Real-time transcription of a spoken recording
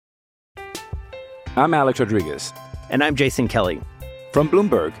I'm Alex Rodriguez. And I'm Jason Kelly. From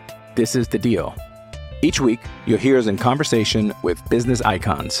Bloomberg, this is The Deal. Each week, you'll hear us in conversation with business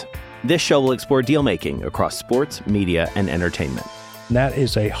icons. This show will explore deal-making across sports, media, and entertainment. That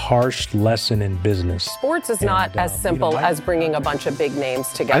is a harsh lesson in business. Sports is not as simple as bringing a bunch of big names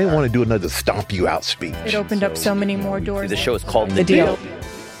together. I didn't want to do another stomp you out speech. It opened up so many more doors. The show is called The Deal.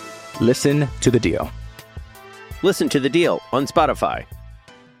 Listen to The Deal. Listen to The Deal on Spotify.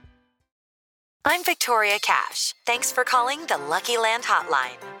 I'm Victoria Cash. Thanks for calling the Lucky Land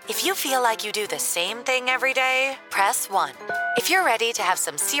Hotline. If you feel like you do the same thing every day, press 1. If you're ready to have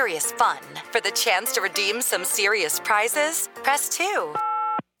some serious fun for the chance to redeem some serious prizes, press 2.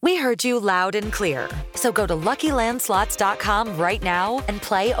 We heard you loud and clear. So go to LuckyLandSlots.com right now and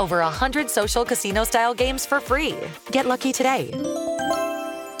play over 100 social casino-style games for free. Get lucky today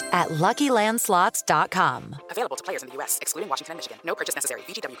at LuckyLandSlots.com. Available to players in the U.S., excluding Washington and Michigan. No purchase necessary.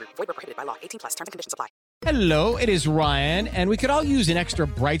 VGW Group. Void where prohibited by law. 18+. Terms and conditions apply. Hello, it is Ryan, and we could all use an extra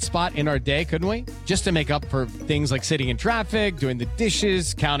bright spot in our day, couldn't we? Just to make up for things like sitting in traffic, doing the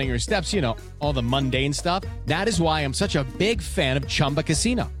dishes, counting your steps, you know, all the mundane stuff. That is why I'm such a big fan of Chumba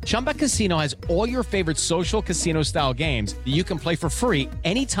Casino. Chumba Casino has all your favorite social casino-style games that you can play for free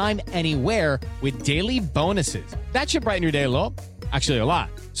anytime, anywhere with daily bonuses. That should brighten your day a little. Actually, a lot.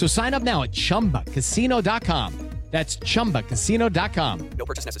 So sign up now at ChumbaCasino.com. That's ChumbaCasino.com. No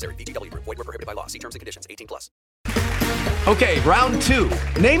purchase necessary. VGW Group. Void where prohibited by law. See terms and conditions. 18+. Okay, round 2.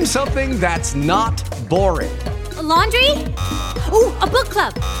 Name something that's not boring. A laundry? Ooh, a book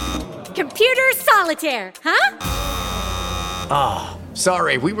club. Computer solitaire, huh? Ah,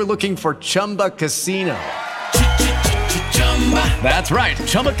 sorry. We were looking for Chumba Casino. That's right.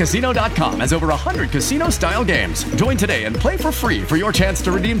 ChumbaCasino.com has over 100 casino-style games. Join today and play for free for your chance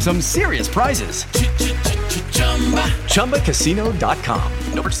to redeem some serious prizes. ChumbaCasino.com.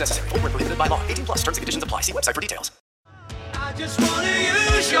 No purchase necessary. Void where prohibited by law. 18+. Terms and conditions apply. See website for details. I just want to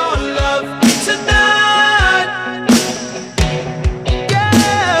use your love tonight.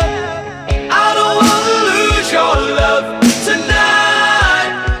 Yeah. I don't want to lose your love tonight.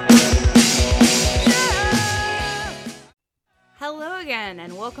 Yeah. Hello again,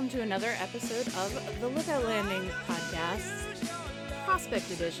 and welcome to another episode of the Lookout Landing podcast,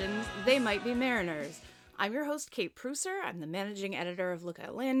 Prospect Edition. They Might Be Mariners. I'm your host, Kate Prusser. I'm the managing editor of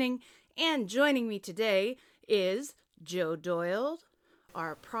Lookout Landing, and joining me today is Joe Doyle,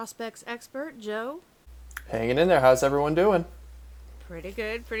 our prospects expert. Joe? Hanging in there. How's everyone doing? Pretty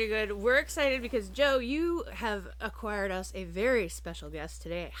good, pretty good. We're excited because, Joe, you have acquired us a very special guest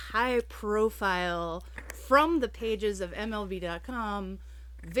today, a high profile from the pages of MLB.com.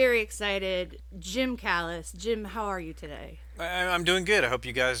 Very excited. Jim Callis. Jim, how are you today? I'm doing good. I hope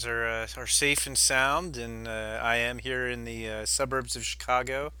you guys are safe and sound, and I am here in the suburbs of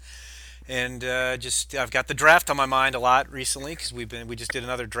Chicago, and I've got the draft on my mind a lot recently because we just did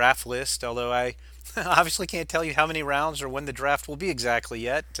another draft list. Although I obviously can't tell you how many rounds or when the draft will be exactly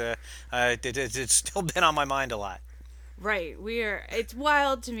yet. It's still been on my mind a lot. Right. It's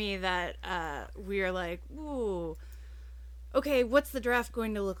wild to me that we are like, ooh. Okay, what's the draft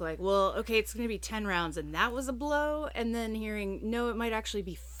going to look like? Well, okay, it's going to be 10 rounds, and that was a blow. And then hearing, no, it might actually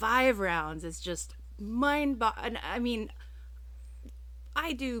be 5 rounds. It's just mind-boggling. I mean,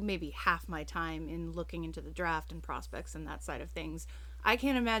 I do maybe half my time in looking into the draft and prospects and that side of things. I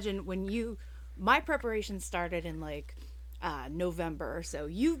can't imagine my preparation started in like November or so.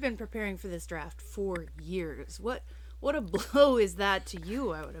 You've been preparing for this draft for years. What a blow is that to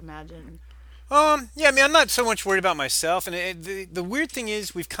you, I would imagine. Yeah, I mean, I'm not so much worried about myself. And the weird thing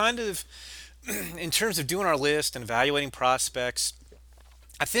is we've kind of, in terms of doing our list and evaluating prospects,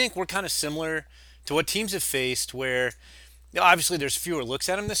 I think we're kind of similar to what teams have faced where, obviously there's fewer looks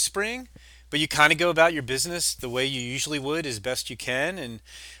at them this spring, but you kind of go about your business the way you usually would as best you can. And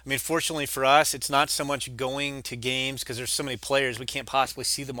I mean, fortunately for us, it's not so much going to games because there's so many players, we can't possibly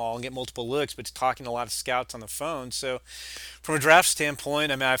see them all and get multiple looks, but it's talking to a lot of scouts on the phone. So from a draft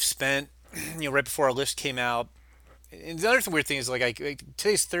standpoint, I mean, I've spent, right before our list came out, and the other weird thing is,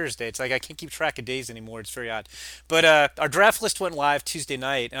 today's Thursday. It's like I can't keep track of days anymore. It's very odd. But our draft list went live Tuesday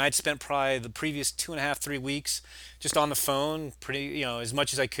night, and I'd spent probably the previous 2.5, 3 weeks just on the phone, as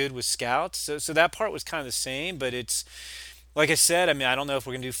much as I could with scouts. So that part was kind of the same, but it's, like I said, I mean, I don't know if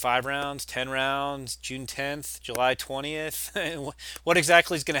we're going to do 5 rounds, 10 rounds, June 10th, July 20th, what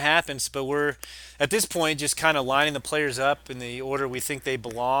exactly is going to happen. But we're, at this point, just kind of lining the players up in the order we think they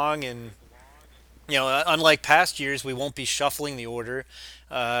belong. And, unlike past years, we won't be shuffling the order.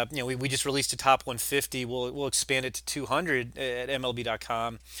 We just released a top 150. We'll expand it to 200 at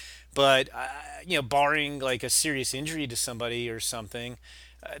MLB.com. But, barring like a serious injury to somebody or something,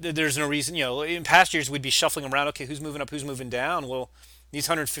 there's no reason, in past years we'd be shuffling around, okay, who's moving up, who's moving down? Well, these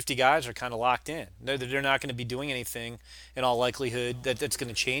 150 guys are kind of locked in. They're not going to be doing anything in all likelihood that's going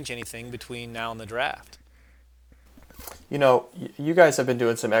to change anything between now and the draft. You guys have been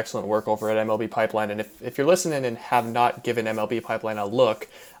doing some excellent work over at MLB Pipeline, and if you're listening and have not given MLB Pipeline a look,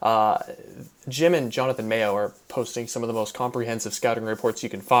 Jim and Jonathan Mayo are posting some of the most comprehensive scouting reports you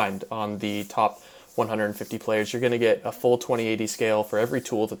can find on the top 150 players. You're going to get a full 2080 scale for every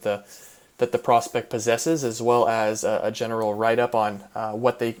tool that the prospect possesses, as well as a general write-up on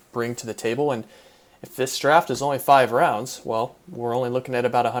what they bring to the table. And if this draft is only 5 rounds, well, we're only looking at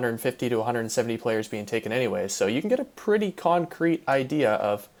about 150 to 170 players being taken anyway. So you can get a pretty concrete idea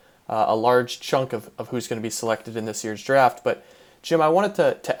of a large chunk of who's going to be selected in this year's draft. But Jim, I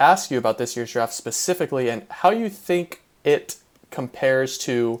wanted to ask you about this year's draft specifically and how you think it compares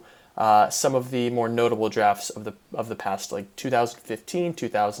to some of the more notable drafts of the past, like 2015,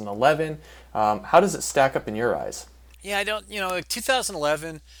 2011. How does it stack up in your eyes? Yeah,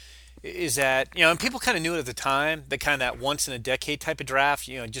 2011 is that, and people kind of knew it at the time, that kind of that once in a decade type of draft,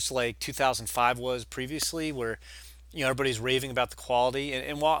 just like 2005 was previously, where, everybody's raving about the quality.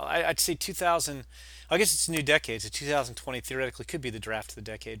 And while I'd say 2000, I guess it's a new decade, so 2020 theoretically could be the draft of the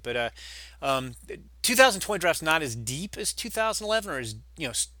decade. But 2020 draft's not as deep as 2011 or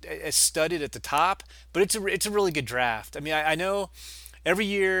as studded at the top, but it's a really good draft. I mean, I know every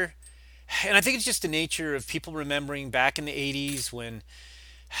year, and I think it's just the nature of people remembering back in the 80s when,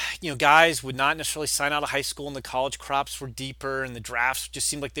 guys would not necessarily sign out of high school and the college crops were deeper and the drafts just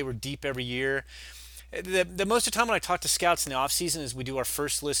seemed like they were deep every year. The most of the time when I talk to scouts in the off season is we do our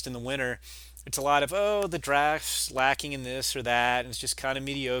first list in the winter. It's a lot of, the draft's lacking in this or that, and it's just kind of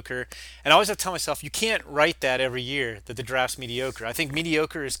mediocre. And I always have to tell myself, you can't write that every year, that the draft's mediocre. I think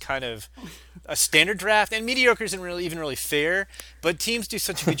mediocre is kind of a standard draft, and mediocre isn't even really fair, but teams do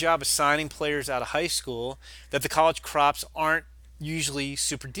such a good job of signing players out of high school that the college crops aren't usually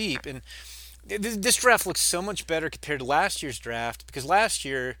super deep. And this draft looks so much better compared to last year's draft, because last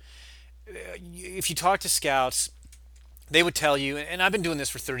year, if you talk to scouts, they would tell you, and I've been doing this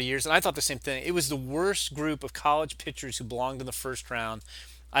for 30 years, and I thought the same thing, it was the worst group of college pitchers who belonged in the first round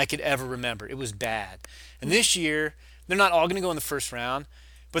I could ever remember. It was bad. And this year, they're not all going to go in the first round,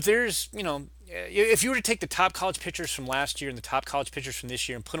 but there's, if you were to take the top college pitchers from last year and the top college pitchers from this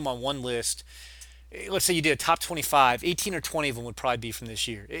year and put them on one list, let's say you did a top 25, 18 or 20 of them would probably be from this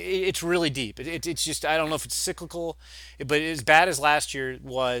year. It's really deep. It's just, I don't know if it's cyclical, but as bad as last year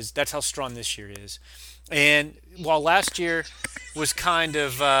was, that's how strong this year is. And while last year was kind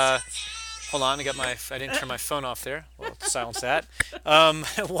of, hold on, I didn't turn my phone off there. Well, silence that.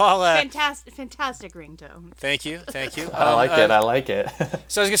 Fantastic ringtone. Thank you. I like it.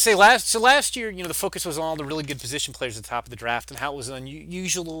 So I was gonna say last year, the focus was on all the really good position players at the top of the draft and how it was an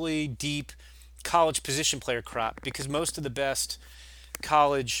unusually deep college position player crop, because most of the best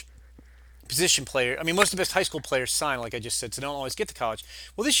college position player, most of the best high school players sign, like I just said, so they don't always get to college.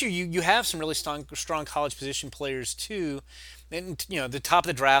 Well, this year you have some really strong college position players too, and the top of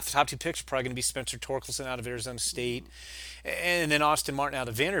the draft, the top 2 picks are probably going to be Spencer Torkelson out of Arizona State, and then Austin Martin out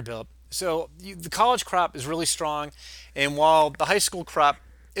of Vanderbilt. So the college crop is really strong, and while the high school crop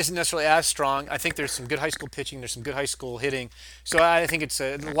isn't necessarily as strong, I think there's some good high school pitching, there's some good high school hitting. So I think it's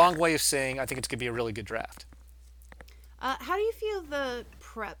a long way of saying I think it's going to be a really good draft. How do you feel the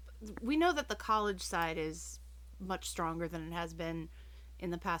prep? We know that the college side is much stronger than it has been in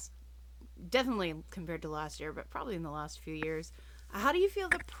the past, definitely compared to last year, but probably in the last few years. How do you feel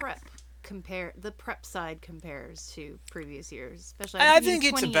the prep side compares to previous years, especially I think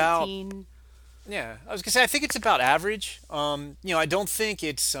it's about, yeah, I was gonna say I think it's about average. I don't think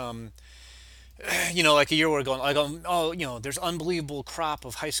it's like a year where we're going, there's unbelievable crop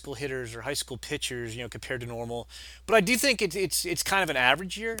of high school hitters or high school pitchers, compared to normal. But I do think it's kind of an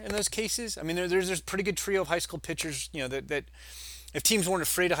average year in those cases. There's a pretty good trio of high school pitchers, that if teams weren't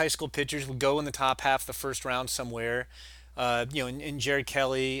afraid of high school pitchers would go in the top half of the first round somewhere. In Jared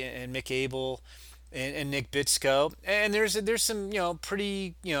Kelly and Mick Abel and Nick Bitsko, and there's some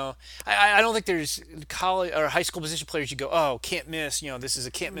pretty I don't think there's college or high school position players you go can't miss, this is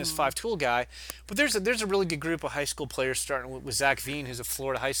a can't miss 5-tool guy, but there's a really good group of high school players starting with Zach Veen, who's a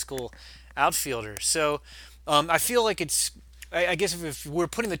Florida high school outfielder. So I feel like it's I guess if we're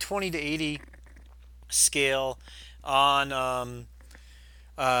putting the 20 to 80 scale on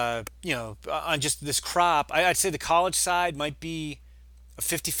on just this crop, I'd say the college side might be a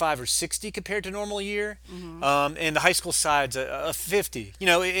 55 or 60 compared to normal year, and the high school side's a 50.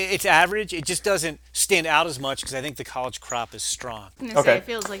 It's average. It just doesn't stand out as much because I think the college crop is strong. Say it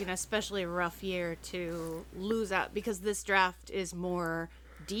feels like an especially rough year to lose out because this draft is more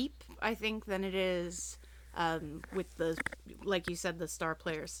deep, I think, than it is with the, like you said, the star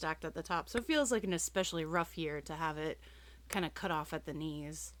players stacked at the top. So it feels like an especially rough year to have it kind of cut off at the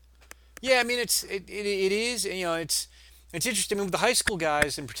knees. Yeah, I mean it is, you know, it's interesting. I mean, with the high school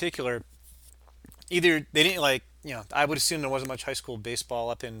guys in particular, either they didn't like, you know, I would assume there wasn't much high school baseball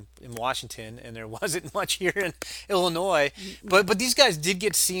up in Washington, and there wasn't much here in Illinois. But these guys did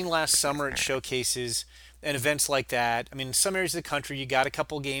get seen last summer at showcases and events like that. I mean, in some areas of the country, you got a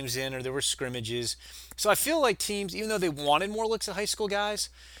couple games in, or there were scrimmages. So I feel like teams, even though they wanted more looks at high school guys,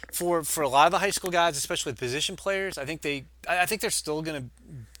 for a lot of the high school guys, especially with position players, I think they're still going to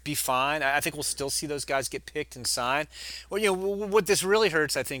be fine. I think we'll still see those guys get picked and signed. Well, you know, what this really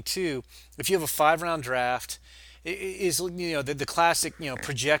hurts, I think, too, if you have a 5-round draft, is, you know, the classic, you know,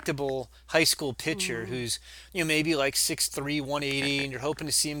 projectable high school pitcher who's, you know, maybe like 6'3", 180, and you're hoping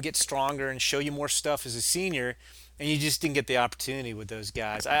to see him get stronger and show you more stuff as a senior, and you just didn't get the opportunity with those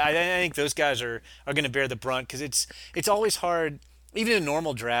guys. I think those guys are going to bear the brunt, because it's always hard, even in a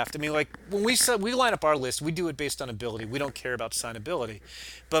normal draft. I mean, like when we line up our list, we do it based on ability. We don't care about signability.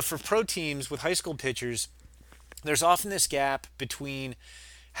 But for pro teams with high school pitchers, there's often this gap between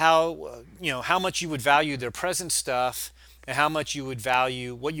how much you would value their present stuff and how much you would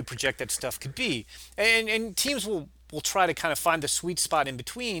value what you project that stuff could be. And teams will try to kind of find the sweet spot in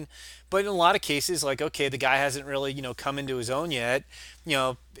between. But in a lot of cases, like, okay, the guy hasn't really, you know, come into his own yet. You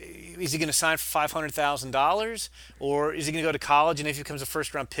know, is he going to sign for $500,000, or is he going to go to college, and if he becomes a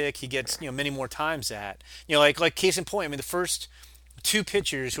first-round pick, he gets, you know, many more times that. You know, like case in point, I mean, the first two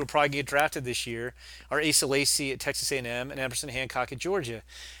pitchers who will probably get drafted this year are Asa Lacy at Texas A&M and Emerson Hancock at Georgia.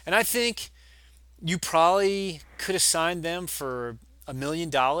 And I think you probably could have signed them for $1 million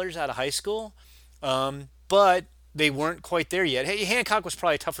out of high school, but they weren't quite there yet. Hey, Hancock was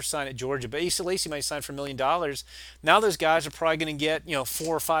probably a tougher sign at Georgia, but Asa Lacy might sign for $1 million. Now those guys are probably going to get, you know,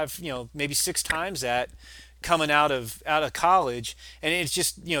 4 or 5, you know, maybe 6 times that coming out of college. And it's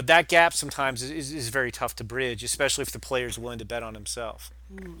just, you know, that gap sometimes is very tough to bridge, especially if the player's willing to bet on himself.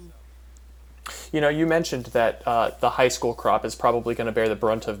 You know, you mentioned that the high school crop is probably going to bear the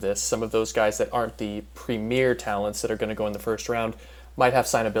brunt of this. Some of those guys that aren't the premier talents that are going to go in the first round might have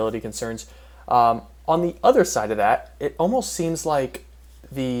signability concerns. On the other side of that, it almost seems like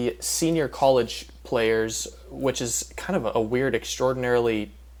the senior college players, which is kind of a weird,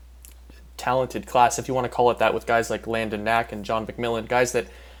 extraordinarily talented class, if you want to call it that, with guys like Landon Knack and John McMillan, guys that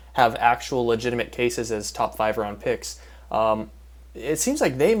have actual legitimate cases as top 5-round picks. It seems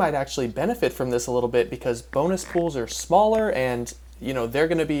like they might actually benefit from this a little bit, because bonus pools are smaller, and, you know, they're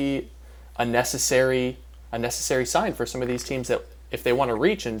going to be a necessary sign for some of these teams that, if they want to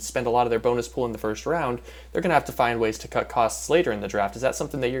reach and spend a lot of their bonus pool in the first round, they're going to have to find ways to cut costs later in the draft. Is that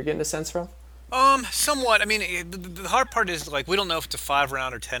something that you're getting a sense from? Somewhat. I mean, the hard part is, like, we don't know if it's a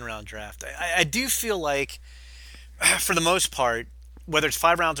 5-round or 10-round draft. I do feel like, for the most part, whether it's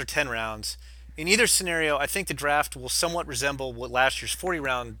 5 rounds or 10 rounds, in either scenario, I think the draft will somewhat resemble what last year's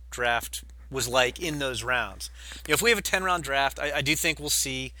 40-round draft was like in those rounds. You know, if we have a 10-round draft, I do think we'll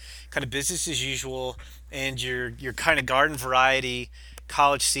see kind of business as usual, and your kind of garden variety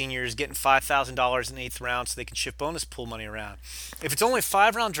college seniors getting $5,000 in the 8th round so they can shift bonus pool money around. If it's only a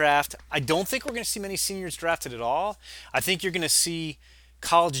 5-round draft, I don't think we're going to see many seniors drafted at all. I think you're going to see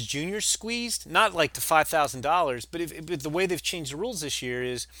college juniors squeezed, not like to $5,000, but if the way they've changed the rules this year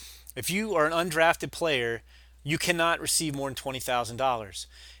is, if you are an undrafted player, you cannot receive more than $20,000.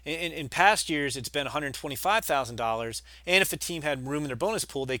 In past years, it's been $125,000, and if a team had room in their bonus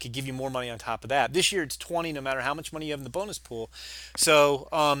pool, they could give you more money on top of that. This year, it's $20,000 no matter how much money you have in the bonus pool. So,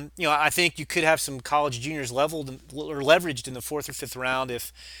 you know, I think you could have some college juniors leveled or leveraged in the 4th or 5th round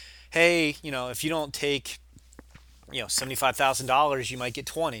if, hey, you know, if you don't take, you know, $75,000, you might get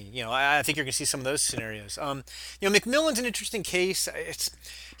 20. You know, I think you're going to see some of those scenarios. You know, McMillan's an interesting case.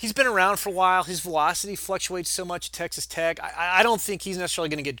 He's been around for a while. His velocity fluctuates so much at Texas Tech. I don't think he's necessarily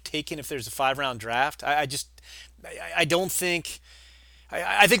going to get taken if there's a 5-round draft. I don't think.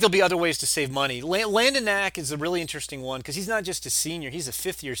 I think there'll be other ways to save money. Landon Knack is a really interesting one, because he's not just a senior. He's a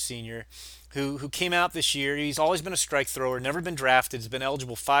 5th-year senior who came out this year. He's always been a strike thrower, never been drafted. He's been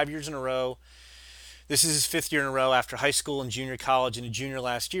eligible 5 years in a row. This is his 5th year in a row after high school and junior college, and a junior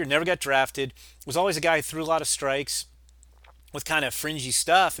last year. Never got drafted. Was always a guy who threw a lot of strikes with kind of fringy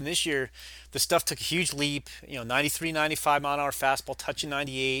stuff. And this year, the stuff took a huge leap. You know, 93, 95 mile-an-hour fastball, touching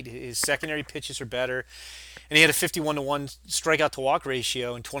 98. His secondary pitches are better. And he had a 51-to-1 strikeout-to-walk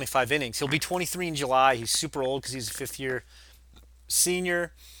ratio in 25 innings. He'll be 23 in July. He's super old because he's a 5th-year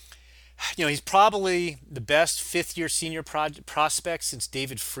senior. You know, he's probably the best 5th-year senior prospect since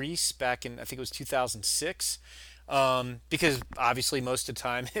David Freese back in, I think it was 2006. Because obviously most of the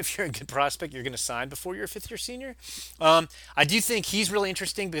time, if you're a good prospect, you're going to sign before you're a fifth-year senior. I do think he's really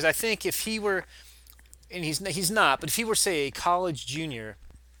interesting because I think if he were, and he's not, but if he were, say, a college junior,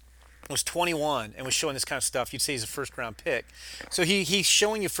 was 21 and was showing this kind of stuff, you'd say he's a first-round pick. So he's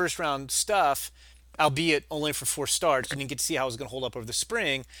showing you first-round stuff, albeit only for 4 starts. You didn't get to see how it was going to hold up over the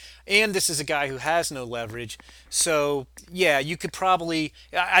spring. And this is a guy who has no leverage. So, yeah, you could probably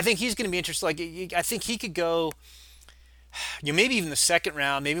 – I think he's going to be interested. Like, I think he could go – maybe even the second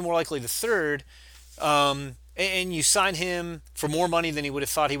round, maybe more likely the third, and you sign him for more money than he would have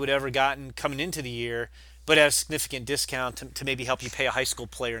thought he would have ever gotten coming into the year, but at a significant discount to maybe help you pay a high school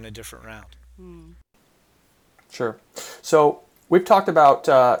player in a different round. Sure. So we've talked about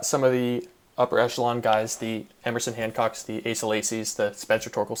some of the upper echelon guys, the Emerson Hancocks, the Asa Lacy's, the Spencer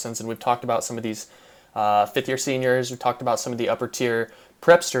Torkelsons, and we've talked about some of these fifth-year seniors. We've talked about some of the upper-tier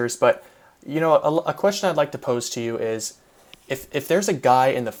prepsters, but a question I'd like to pose to you is, if there's a guy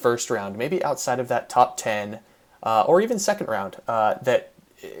in the first round, maybe outside of that top 10, or even second round, that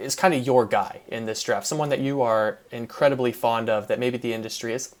is kind of your guy in this draft, someone that you are incredibly fond of, that maybe the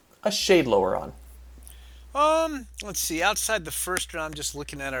industry is a shade lower on. Let's see. Outside the first round, I'm just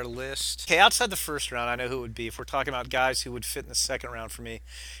looking at our list. Okay, outside the first round, I know who it would be. If we're talking about guys who would fit in the second round for me,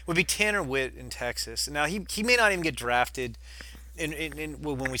 it would be Tanner Witt in Texas. Now, he may not even get drafted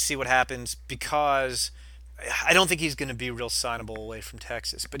when we see what happens, because I don't think he's going to be real signable away from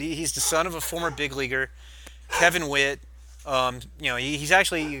Texas. But he's the son of a former big leaguer, Kevin Witt. He's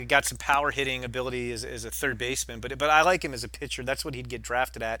actually got some power hitting ability as a third baseman, but I like him as a pitcher. That's what he'd get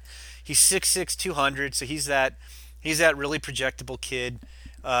drafted at. He's 6'6", 200, so he's that really projectable kid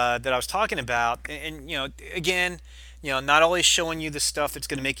that I was talking about. And again, not always showing you the stuff that's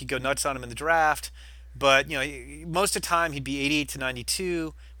going to make you go nuts on him in the draft, but most of the time he'd be 88 to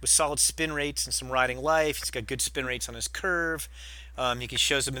 92 with solid spin rates and some riding life. He's got good spin rates on his curve. He can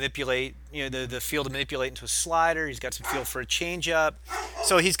show to manipulate, the feel to manipulate into a slider. He's got some feel for a changeup.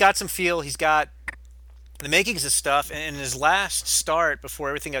 So he's got some feel. He's got the makings of stuff. And in his last start, before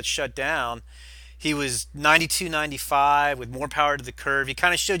everything got shut down, he was 92, 95 with more power to the curve. He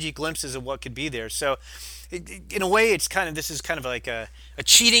kind of showed you glimpses of what could be there. So in a way, this is kind of like a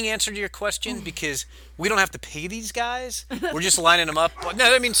cheating answer to your question, because we don't have to pay these guys. We're just lining them up.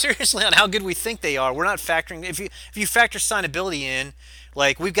 No, I mean, seriously, on how good we think they are. We're not factoring. If you factor signability in,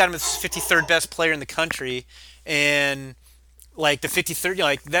 like, we've got him as the 53rd best player in the country, and like the 53rd,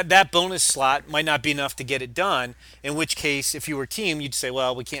 like that bonus slot might not be enough to get it done. In which case, if you were a team, you'd say,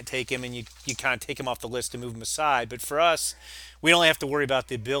 well, we can't take him, and you kind of take him off the list and move him aside. But for us, we only have to worry about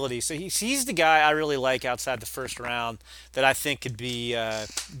the ability. So he's the guy I really like outside the first round that I think could be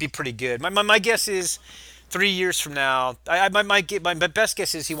pretty good. My guess is 3 years from now, my best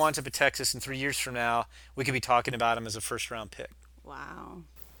guess is he winds up at Texas, and 3 years from now we could be talking about him as a first round pick. Wow.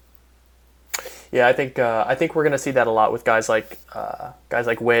 Yeah, I think we're going to see that a lot with guys like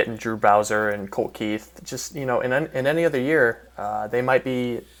Witt and Drew Bowser and Colt Keith. Just in any other year, they might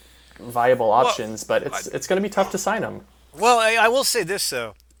be viable options, but it's going to be tough to sign them. Well, I will say this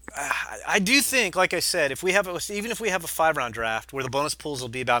though, I do think, like I said, even if we have a 5-round draft where the bonus pools will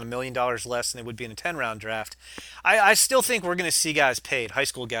be about $1 million less than it would be in a 10-round draft, I still think we're going to see guys paid, high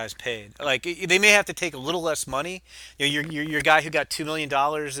school guys paid. Like, they may have to take a little less money. Your guy who got $2 million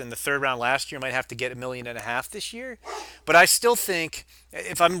in the 3rd round last year might have to get $1.5 million this year. But I still think,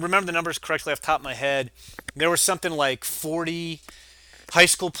 if I remember the numbers correctly off the top of my head, there was something like 40 high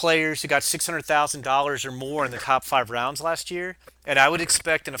school players who got $600,000 or more in the top 5 rounds last year, and I would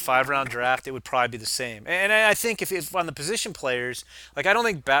expect in a 5-round draft it would probably be the same. And I think if on the position players, like, I don't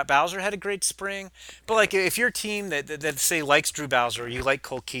think Bowser had a great spring, but like, if your team that say likes Drew Bowser, or you like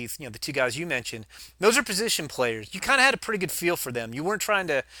Colt Keith, the 2 guys you mentioned, those are position players. You kind of had a pretty good feel for them. You weren't trying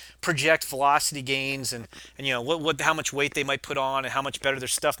to project velocity gains and how much weight they might put on and how much better their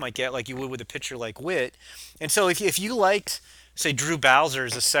stuff might get, like you would with a pitcher like Witt. And so if you liked, say, Drew Bowser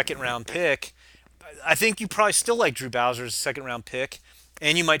as a 2nd-round pick, I think you probably still like Drew Bowser as a 2nd-round pick,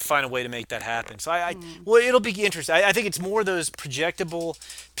 and you might find a way to make that happen. So well, it'll be interesting. I think it's more those projectable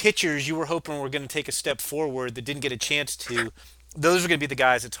pitchers you were hoping were going to take a step forward that didn't get a chance to. Those are going to be the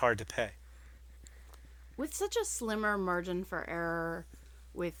guys it's hard to pay. With such a slimmer margin for error,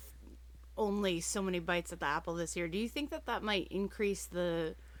 with only so many bites at the apple this year, do you think that might increase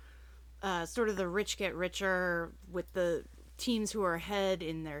the sort of the rich get richer with the teams who are ahead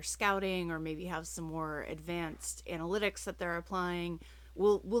in their scouting, or maybe have some more advanced analytics that they're applying?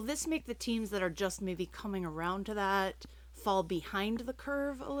 Will this make the teams that are just maybe coming around to that fall behind the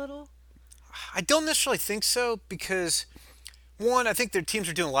curve a little? I don't necessarily think so, because one, I think their teams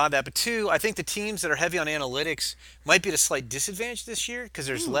are doing a lot of that, but two, I think the teams that are heavy on analytics might be at a slight disadvantage this year because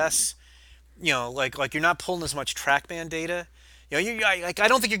there's less, like you're not pulling as much TrackMan data. I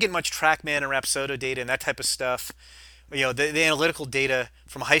don't think you're getting much TrackMan and Rapsodo data and that type of stuff. The analytical data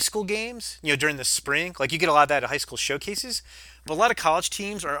from high school games, during the spring, like you get a lot of that at high school showcases, but a lot of college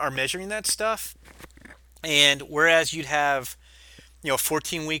teams are measuring that stuff. And whereas you'd have,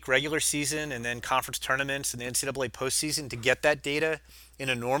 14-week regular season and then conference tournaments and the NCAA postseason to get that data in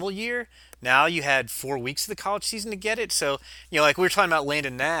a normal year, now you had 4 weeks of the college season to get it. So, like we were talking about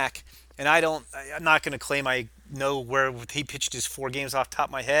Landon Knack, and I'm not going to claim I know where he pitched his 4 games off the top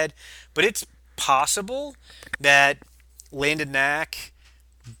of my head, but it's possible that Landon Knack,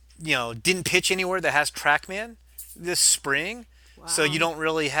 didn't pitch anywhere that has TrackMan this spring. Wow. So you don't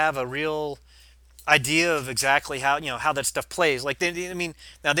really have a real idea of exactly how how that stuff plays. Like I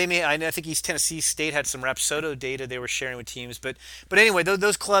think East Tennessee State had some Rapsodo data they were sharing with teams, but anyway,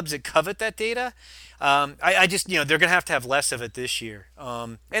 those clubs that covet that data, I just they're gonna have less of it this year.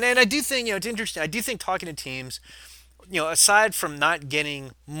 And I do think it's interesting. I do think talking to teams, aside from not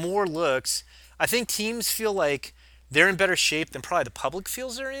getting more looks, I think teams feel like they're in better shape than probably the public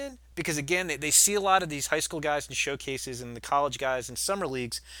feels they're in, because again, they see a lot of these high school guys in showcases and the college guys in summer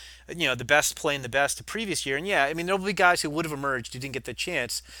leagues, the best playing the best the previous year. And there'll be guys who would have emerged who didn't get the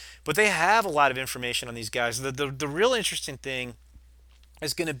chance, but they have a lot of information on these guys. The real interesting thing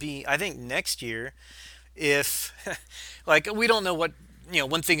is going to be, I think, next year, if we don't know what,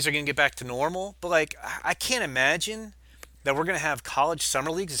 when things are going to get back to normal, but I can't imagine that we're going to have college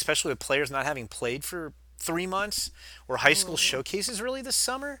summer leagues, especially with players not having played for 3 months, or high school showcases really this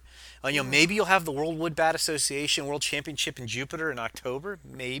summer. Maybe you'll have the World Wood Bat Association World Championship in Jupiter in October,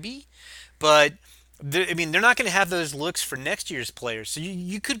 maybe, but they're not going to have those looks for next year's players. So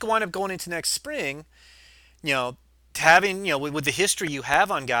you could wind up going into next spring, having with the history you have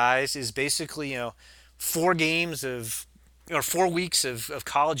on guys is basically 4 games of or 4 weeks of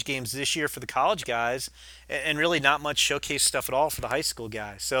college games this year for the college guys, and really not much showcase stuff at all for the high school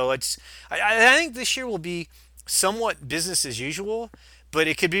guys. So I think this year will be somewhat business as usual, but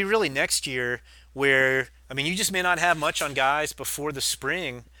it could be really next year where, you just may not have much on guys before the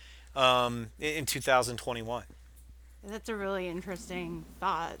spring in 2021. That's a really interesting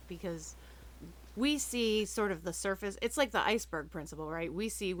thought, because we see sort of the surface. It's like the iceberg principle, right? We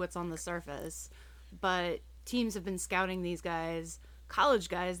see what's on the surface, but teams have been scouting these guys, college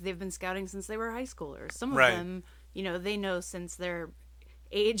guys, they've been scouting since they were high schoolers. Some of them, they know since their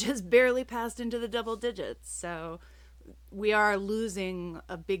age has barely passed into the double digits. So we are losing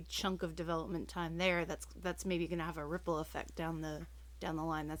a big chunk of development time there. That's maybe going to have a ripple effect down the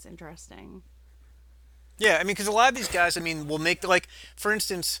line. That's interesting. Yeah, because a lot of these guys, will make, for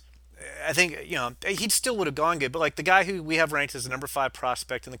instance, I think, he still would have gone good, but the guy who we have ranked as the number 5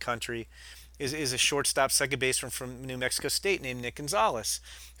 prospect in the country is a shortstop, second baseman from New Mexico State named Nick Gonzalez,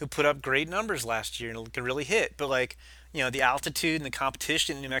 who put up great numbers last year and can really hit. But the altitude and the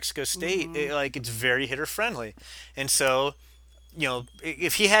competition in New Mexico State, it's very hitter friendly. And so,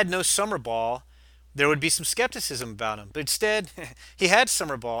 if he had no summer ball, there would be some skepticism about him. But instead, he had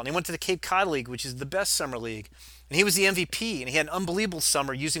summer ball, and he went to the Cape Cod League, which is the best summer league. And he was the MVP, and he had an unbelievable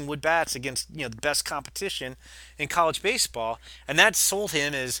summer using wood bats against, the best competition in college baseball. And that sold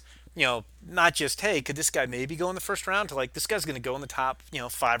him as, not just, hey, could this guy maybe go in the first round, to this guy's going to go in the top,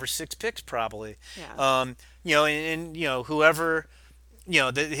 5 or 6 picks probably. Yeah. Whoever,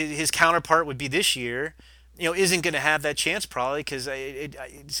 his counterpart would be this year, isn't going to have that chance probably, because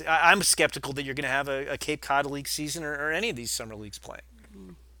I'm skeptical that you're going to have a Cape Cod League season or any of these summer leagues playing.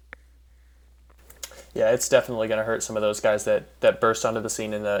 Yeah, it's definitely going to hurt some of those guys that burst onto the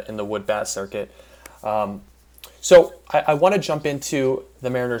scene in the wood bat circuit. So I want to jump into the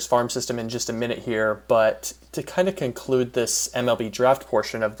Mariners farm system in just a minute here, but to kind of conclude this MLB draft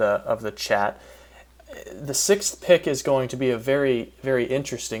portion of the chat, the 6th pick is going to be a very, very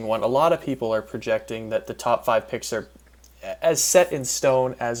interesting one. A lot of people are projecting that the top 5 picks are as set in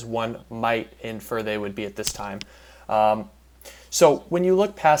stone as one might infer they would be at this time. So when you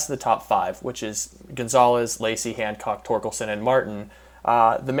look past the top 5, which is Gonzalez, Lacey, Hancock, Torkelson, and Martin,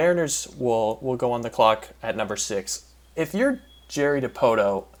 the Mariners will go on the clock at number 6. If you're Jerry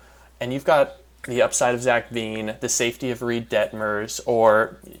Dipoto and you've got the upside of Zach Veen, the safety of Reed Detmers,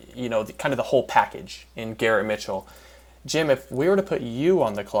 or kind of the whole package in Garrett Mitchell, Jim, if we were to put you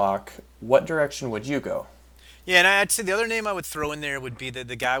on the clock, what direction would you go? Yeah, and I'd say the other name I would throw in there would be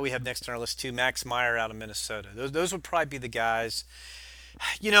the guy we have next on our list too, Max Meyer out of Minnesota. Those would probably be the guys.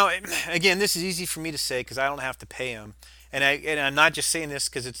 Again, this is easy for me to say because I don't have to pay him. And I'm not just saying this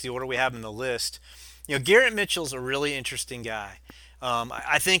because it's the order we have in the list. Garrett Mitchell's a really interesting guy.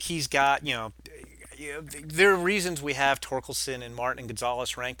 I think he's got, there are reasons we have Torkelson and Martin and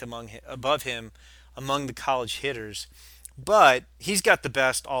Gonzalez ranked above him among the college hitters, but he's got the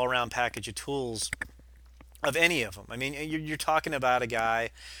best all-around package of tools of any of them. I mean, you're talking about a guy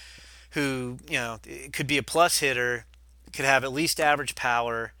who, could be a plus hitter, could have at least average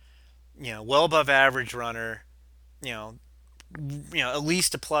power, well above average runner, at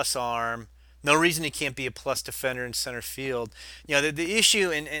least a plus arm. No reason he can't be a plus defender in center field. The issue,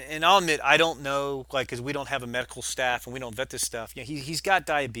 and I'll admit, I don't know, because we don't have a medical staff and we don't vet this stuff. He's got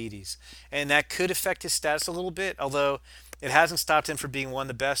diabetes, and that could affect his status a little bit, although it hasn't stopped him from being one of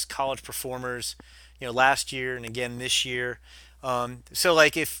the best college performers, last year and again this year. So,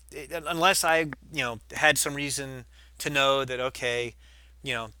 unless I, had some reason to know that, okay,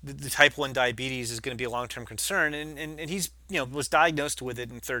 the type 1 diabetes is going to be a long-term concern, and he's, was diagnosed with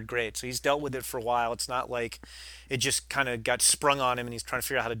it in 3rd grade, so he's dealt with it for a while. It's not like it just kind of got sprung on him and he's trying to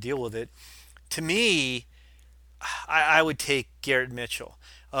figure out how to deal with it. To me, I would take Garrett Mitchell.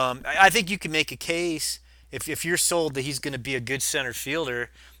 I think you can make a case if you're sold that he's going to be a good center fielder,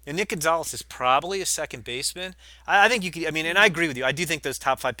 and Nick Gonzalez is probably a second baseman. I think you could, and I agree with you. I do think those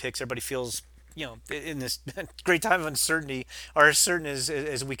top 5 picks, everybody feels, in this great time of uncertainty, are as certain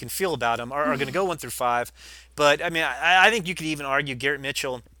as we can feel about them, are going to go 1 through 5. But I think you could even argue Garrett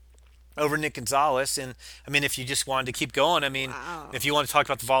Mitchell over Nick Gonzalez. And if you just wanted to keep going, if you want to talk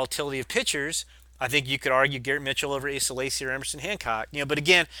about the volatility of pitchers, I think you could argue Garrett Mitchell over Asa Lacy or Emerson Hancock. But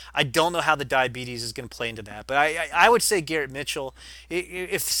again, I don't know how the diabetes is going to play into that. But I would say Garrett Mitchell,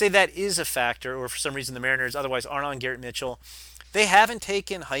 if say that is a factor, or for some reason the Mariners otherwise aren't on Garrett Mitchell, they haven't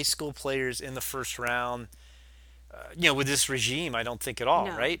taken high school players in the first round, with this regime, I don't think at all,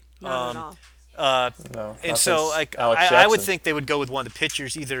 right? Not at all. No, and so I would think they would go with one of the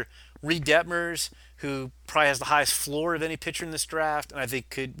pitchers, either Reed Detmers, who probably has the highest floor of any pitcher in this draft, and I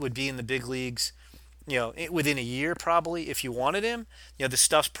think would be in the big leagues, within a year probably if you wanted him. The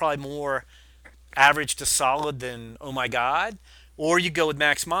stuff's probably more average to solid than oh my god. Or you go with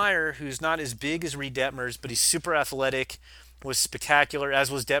Max Meyer, who's not as big as Reed Detmers, but he's super athletic, was spectacular, as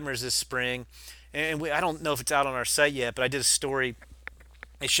was Detmers this spring. And I don't know if it's out on our site yet, but I did a story.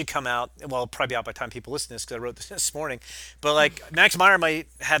 It should come out, well, probably be out by the time people listen to this, because I wrote this morning. But Max Meyer might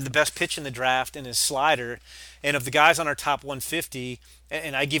have the best pitch in the draft in his slider. And of the guys on our top 150,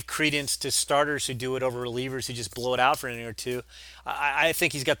 and I give credence to starters who do it over relievers who just blow it out for an inning or two, I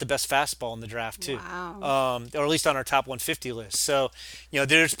think he's got the best fastball in the draft too. Wow. Or at least on our top 150 list. So,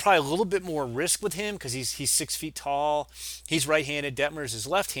 there's probably a little bit more risk with him because he's 6 feet tall. He's right-handed. Detmers is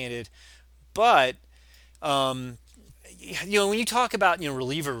left-handed. But, when you talk about,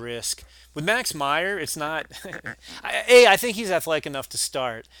 reliever risk, with Max Meyer, it's not A, I think he's athletic enough to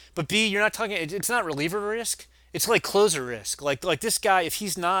start. But B, you're not talking, it's not reliever risk. It's like closer risk. Like this guy, if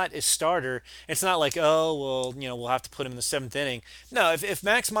he's not a starter, it's not like, oh, well, we'll have to put him in the 7th inning. No, if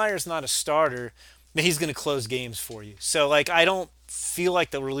Max Meyer's not a starter, then he's going to close games for you. So, I don't feel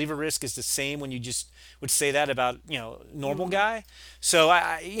like the reliever risk is the same when you just would say that about, normal guy. So,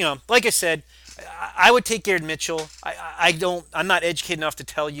 like I said, I would take Garrett Mitchell. I'm not educated enough to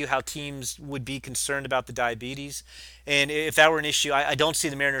tell you how teams would be concerned about the diabetes. And if that were an issue, I don't see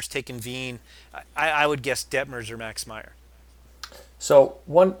the Mariners taking Veen. I would guess Detmers or Max Meyer. So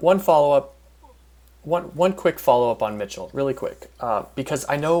one follow-up, one quick follow-up on Mitchell, really quick, because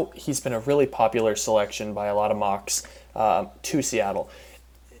I know he's been a really popular selection by a lot of mocks to Seattle.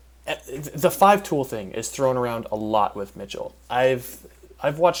 The 5-tool thing is thrown around a lot with Mitchell. I've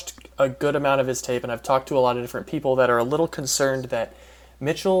watched a good amount of his tape, and I've talked to a lot of different people that are a little concerned that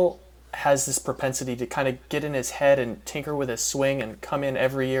Mitchell has this propensity to kind of get in his head and tinker with his swing and come in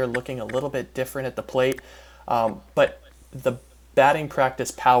every year looking a little bit different at the plate. But the batting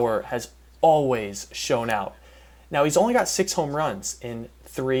practice power has always shown out. Now, he's only got 6 home runs in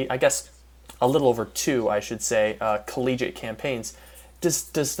 3, I guess a little over 2, I should say, collegiate campaigns.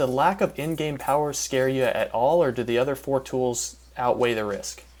 Does the lack of in-game power scare you at all, or do the other 4 tools outweigh the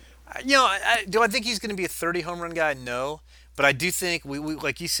risk? Do I think he's going to be a 30 home run guy? No. But I do think, we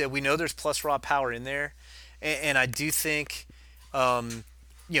like you said, we know there's plus raw power in there. And I do think,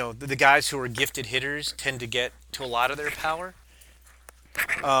 the guys who are gifted hitters tend to get to a lot of their power.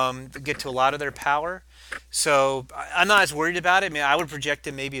 So I'm not as worried about it. I would project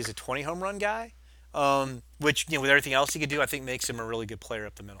him maybe as a 20 home run guy, which, with everything else he could do, I think makes him a really good player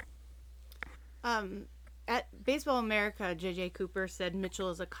up the middle. At Baseball America, J.J. Cooper said Mitchell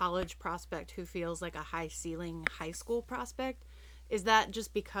is a college prospect who feels like a high-ceiling high school prospect. Is that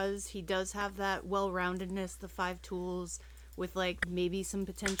just because he does have that well-roundedness, the 5 tools, with maybe some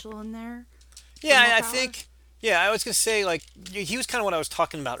potential in there? Yeah, I think. Yeah, I was gonna say like he was kind of what I was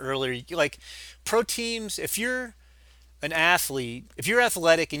talking about earlier. Like pro teams, if you're an athlete, if you're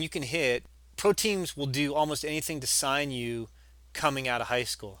athletic and you can hit, pro teams will do almost anything to sign you coming out of high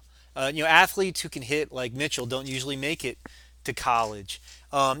school. Athletes who can hit like Mitchell don't usually make it to college.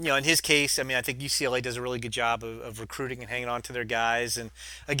 In his case, I mean, I think UCLA does a really good job of recruiting and hanging on to their guys. And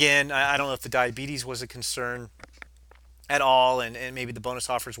again, I don't know if the diabetes was a concern at all, and maybe the bonus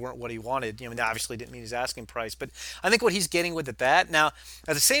offers weren't what he wanted. That obviously didn't mean his asking price, but I think what he's getting with that. Now,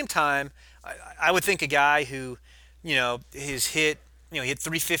 at the same time, I would think a guy who, his hit, he hit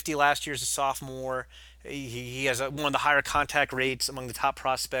 350 last year as a sophomore. He has one of the higher contact rates among the top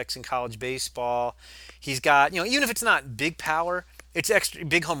prospects in college baseball. He's got, even if it's not big power, it's extra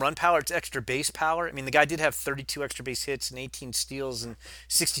big home run power. It's extra base power. I mean, the guy did have 32 extra base hits and 18 steals in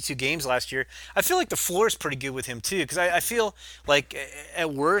 62 games last year. I feel like the floor is pretty good with him too, because I feel like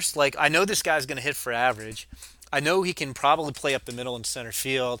at worst, like I know this guy's going to hit for average. I know he can probably play up the middle in center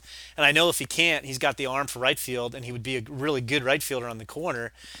field, and I know if he can't, he's got the arm for right field, and he would be a really good right fielder on the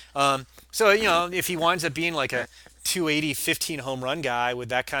corner. So if he winds up being like a 280, 15 home run guy with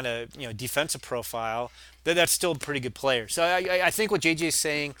that kind of defensive profile, that's still a pretty good player. So I think what JJ is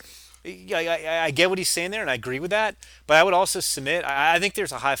saying, I get what he's saying there, and I agree with that. But I would also submit, I think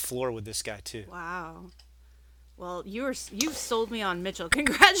there's a high floor with this guy too. Wow. Well, you've sold me on Mitchell.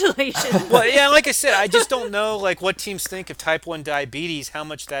 Congratulations. Well, yeah, like I said, I just don't know like what teams think of type 1 diabetes, how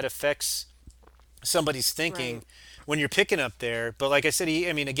much that affects somebody's thinking when you're picking up there. But like I said,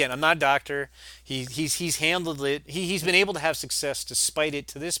 again, I'm not a doctor. He's handled it. He's been able to have success despite it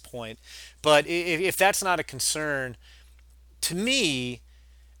to this point. But if that's not a concern, to me,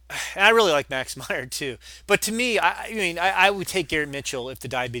 and I really like Max Meyer too. But to me, I would take Garrett Mitchell if the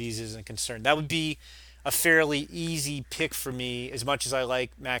diabetes isn't a concern. That would be a fairly easy pick for me, as much as I like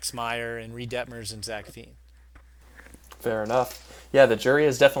Max Meyer and Reed Detmers and Zach Veen. Fair enough. Yeah, the jury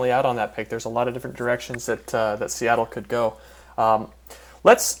is definitely out on that pick. There's a lot of different directions that Seattle could go.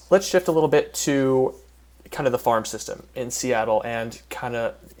 Let's shift a little bit to kind of the farm system in Seattle and kind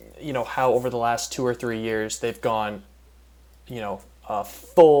of how over the last 2 or 3 years they've gone a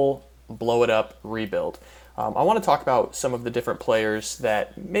full blow it up rebuild. I want to talk about some of the different players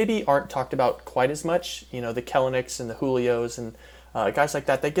that maybe aren't talked about quite as much. The Kellenics and the Julios and guys like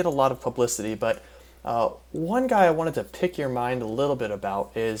that. They get a lot of publicity, but one guy I wanted to pick your mind a little bit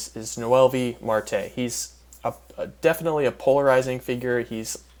about is Noelvi Marte. He's definitely a polarizing figure.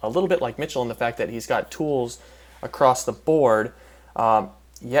 He's a little bit like Mitchell in the fact that he's got tools across the board.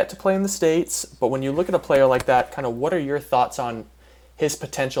 Yet to play in the States, but when you look at a player like that, kind of what are your thoughts on his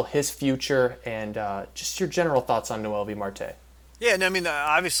potential, his future, and just your general thoughts on Noelvi Marte? Yeah, no,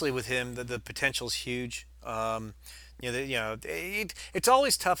 obviously with him, the potential's huge. It's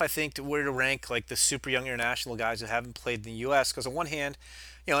always tough, I think, where to rank like the super young international guys who haven't played in the U.S. Because on one hand,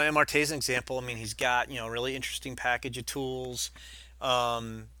 and Marte's an example. He's got a really interesting package of tools.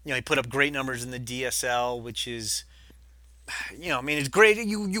 He put up great numbers in the DSL, which is, it's great.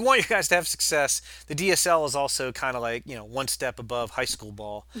 You want your guys to have success. The DSL is also kind of like, one step above high school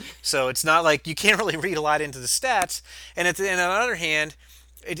ball. So it's not like you can't really read a lot into the stats. And on the other hand,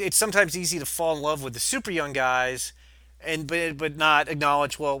 it's sometimes easy to fall in love with the super young guys but not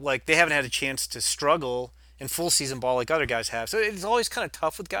acknowledge, they haven't had a chance to struggle in full season ball like other guys have. So it's always kind of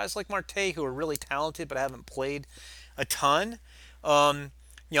tough with guys like Marte who are really talented but haven't played a ton.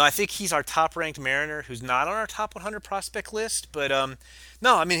 I think he's our top-ranked Mariner who's not on our top 100 prospect list. But,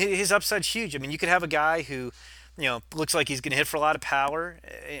 his upside's huge. You could have a guy who, looks like he's going to hit for a lot of power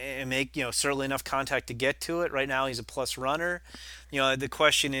and make, certainly enough contact to get to it. Right now he's a plus runner. The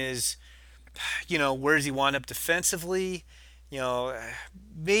question is, where does he wind up defensively?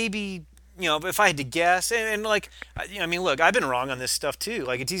 Maybe, if I had to guess, look, I've been wrong on this stuff too.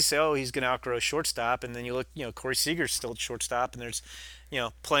 Like, it's easy to say, he's going to outgrow shortstop, and then you look, Corey Seager's still at shortstop, and there's,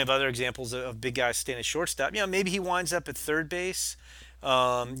 plenty of other examples of big guys staying at shortstop. Maybe he winds up at third base.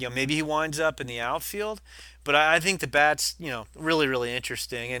 Maybe he winds up in the outfield. But I think the bat's, really, really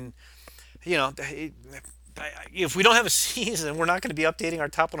interesting. And, if we don't have a season, we're not going to be updating our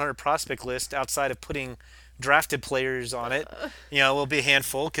top 100 prospect list outside of putting drafted players on it. We'll be a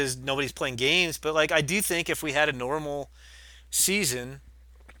handful because nobody's playing games. But, I do think if we had a normal season,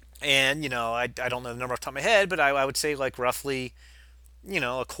 and, I don't know the number off the top of my head, but I would say, roughly,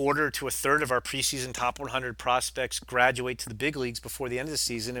 a quarter to a third of our preseason top 100 prospects graduate to the big leagues before the end of the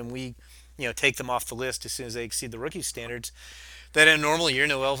season, and we, take them off the list as soon as they exceed the rookie standards. That in a normal year,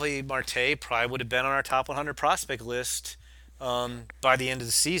 Noelvi Marte probably would have been on our top 100 prospect list by the end of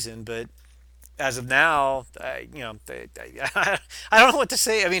the season. But as of now, I don't know what to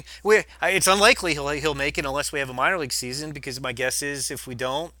say. I mean, it's unlikely he'll make it unless we have a minor league season, because my guess is if we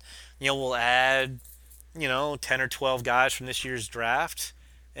don't, we'll add 10 or 12 guys from this year's draft,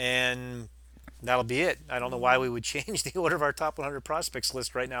 and that'll be it. I don't know why we would change the order of our top 100 prospects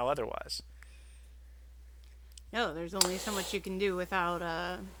list right now otherwise. No, there's only so much you can do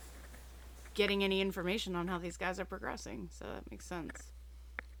without getting any information on how these guys are progressing, so that makes sense.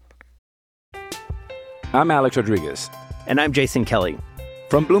 I'm Alex Rodriguez. And I'm Jason Kelly.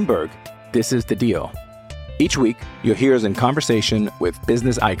 From Bloomberg, this is The Deal. Each week, you'll hear us in conversation with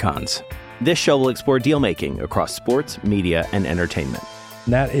business icons. This show will explore deal-making across sports, media, and entertainment.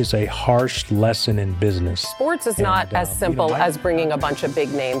 That is a harsh lesson in business. Sports is not as simple as bringing a bunch of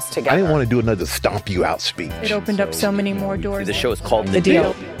big names together. I didn't want to do another stomp you out speech. It opened up so many more doors. The show is called The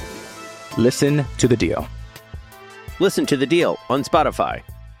Deal. Listen to The Deal. Listen to The Deal on Spotify.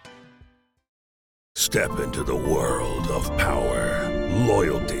 Step into the world of power,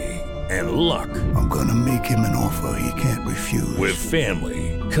 loyalty, and luck. I'm gonna make him an offer he can't refuse. With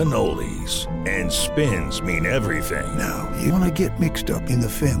family, cannolis, and spins mean everything. Now, you wanna get mixed up in the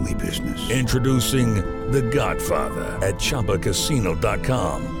family business. Introducing The Godfather at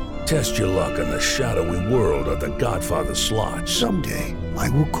ChumbaCasino.com. Test your luck in the shadowy world of The Godfather slot. Someday, I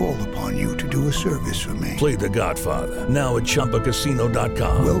will call upon you to do a service for me. Play The Godfather now at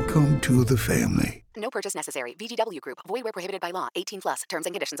ChumbaCasino.com. Welcome to the family. No purchase necessary. VGW Group. Void where prohibited by law. 18+. Terms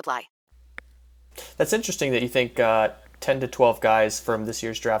and conditions apply. That's interesting that you think 10 to 12 guys from this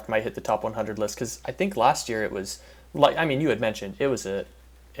year's draft might hit the top 100 list, because I think last year it was, you had mentioned, it was an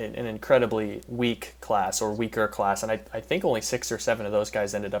incredibly weak class, or weaker class, and I think only 6 or 7 of those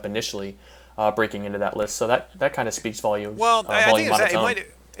guys ended up initially breaking into that list. So that kind of speaks volumes. Well, I think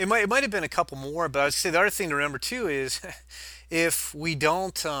it might have been a couple more, but I would say the other thing to remember too is if we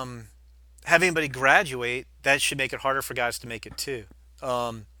don't have anybody graduate, that should make it harder for guys to make it too.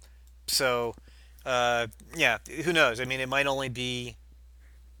 Who knows? I mean, it might only be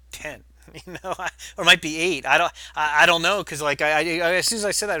 10, or it might be 8. I don't know, because as soon as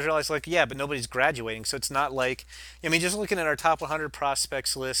I said that, I realized but nobody's graduating, so it's not like, just looking at our top 100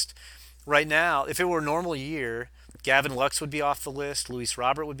 prospects list right now, if it were a normal year, Gavin Lux would be off the list, Luis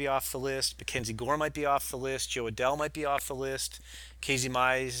Robert would be off the list, Mackenzie Gore might be off the list, Joe Adell might be off the list, Casey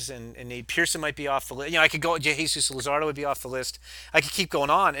Mize and Nate Pearson might be off the list. I could go, Jesus Luzardo would be off the list. I could keep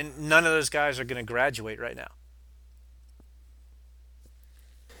going on, and none of those guys are going to graduate right now.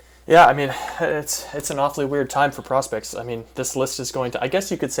 Yeah, it's an awfully weird time for prospects. This list is going to, I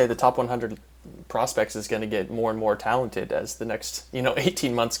guess you could say the top 100 prospects is going to get more and more talented as the next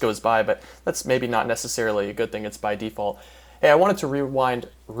 18 months goes by, but that's maybe not necessarily a good thing. It's by default. Hey, I wanted to rewind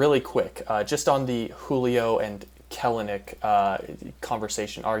really quick just on the Julio and Kelenic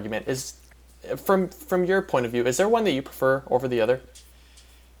conversation argument. Is from your point of view, is there one that you prefer over the other?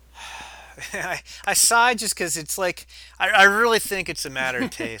 I sigh just because it's I really think it's a matter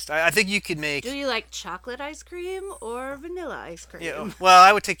of taste. I think you could make... Do you like chocolate ice cream or vanilla ice cream? Yeah, well,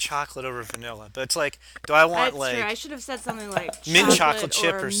 I would take chocolate over vanilla, but it's do I want That's true. I should have said something like mint chocolate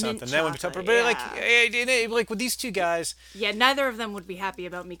chip or something. That would be tougher. But yeah. With these two guys... Yeah, neither of them would be happy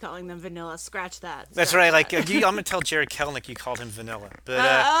about me calling them vanilla. Scratch that. That's right. I'm going to tell Jared Kelenic you called him vanilla. But,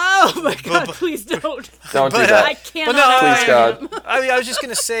 oh my God, please don't. Don't do that. I cannot. Please, God. I was just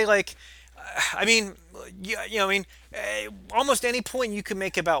going to say, almost any point you can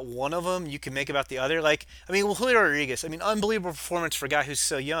make about one of them, you can make about the other. Julio Rodriguez, unbelievable performance for a guy who's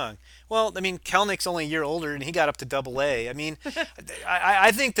so young. Well, Kelnic's only a year older, and he got up to AA.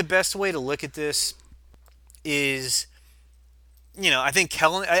 I think the best way to look at this is, I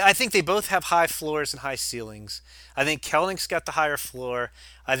think they both have high floors and high ceilings. I think Kelnic's got the higher floor.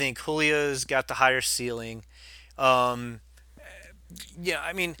 I think Julio's got the higher ceiling. I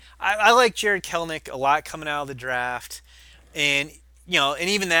like Jared Kelenic a lot coming out of the draft, and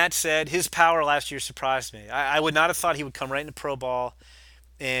even that said, his power last year surprised me. I would not have thought he would come right into pro ball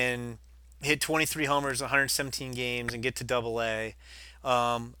and hit 23 homers, 117 games, and get to AA.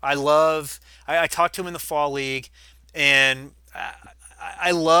 I talked to him in the fall league, and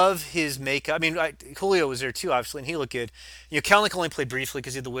I love his makeup. Julio was there too, obviously, and he looked good. Kelenic only played briefly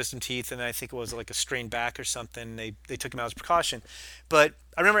because he had the wisdom teeth, and I think it was a strained back or something. They took him out as a precaution. But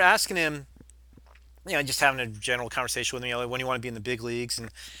I remember asking him, just having a general conversation with him, when you want to be in the big leagues,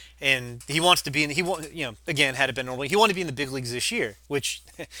 and he wants to be again, had it been normal, he wanted to be in the big leagues this year, which,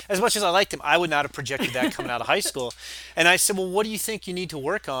 as much as I liked him, I would not have projected that coming out of high school. And I said, well, what do you think you need to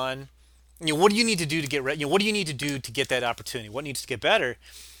work on? What do you need to do to get ready? What do you need to do to get that opportunity? What needs to get better?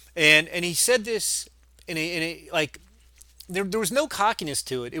 And he said this in a there was no cockiness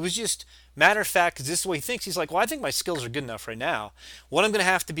to it. It was just matter of fact, because this is the way he thinks. He's like, well, I think my skills are good enough right now. What I'm going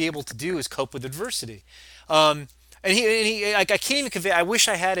to have to be able to do is cope with adversity. And he like, I can't even convey. I wish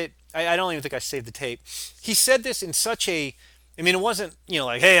I had it. I don't even think I saved the tape. He said this in such a, I mean, it wasn't,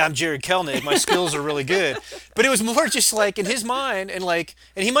 like, hey, I'm Jared Kelnick, my skills are really good. But it was more just like in his mind, and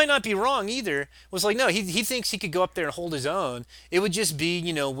he might not be wrong either, was like, no, he thinks he could go up there and hold his own. It would just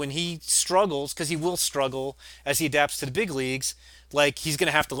be, when he struggles, because he will struggle as he adapts to the big leagues, like he's going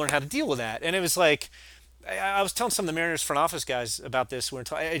to have to learn how to deal with that. And it was like, I was telling some of the Mariners front office guys about this.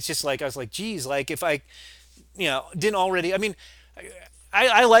 It's just like, I was like, geez, like if I, didn't already, I mean,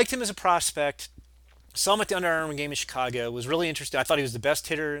 I liked him as a prospect. Saw him at the Under Armour game in Chicago. Was really interested. I thought he was the best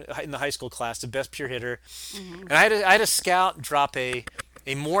hitter in the high school class, the best pure hitter. Mm-hmm. And I had a scout drop a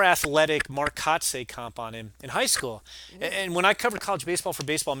more athletic Mark Kotsay comp on him in high school. And when I covered college baseball for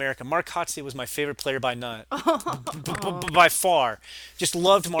Baseball America, Mark Kotsay was my favorite player by by far. Just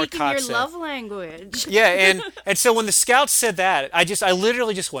loved Mark Kotsay. Speaking your love language. Yeah, and so when the scouts said that, I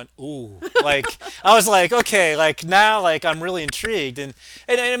literally just went, ooh. Like, I was like, okay, like now, like I'm really intrigued. And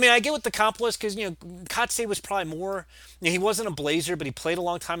I mean, I get what the comp was, because, Kotsay was probably more, he wasn't a Blazer, but he played a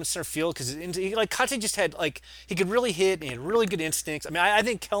long time in center field, because Kotsay just had, like, he could really hit and he had really good instincts. I mean, I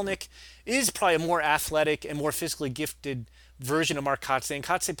think Kelnick is probably a more athletic and more physically gifted version of Mark Kotsay, and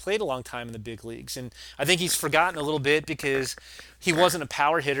Kotsay played a long time in the big leagues, and I think he's forgotten a little bit because he wasn't a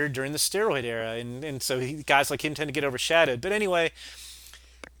power hitter during the steroid era, and so guys like him tend to get overshadowed. But anyway,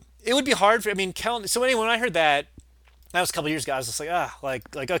 it would be hard for, Kelnick. So anyway, when I heard that was a couple years ago, I was just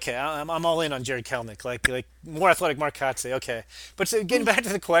like, okay, I'm all in on Jared Kelnick, like more athletic Mark Kotsay, okay. But so getting back to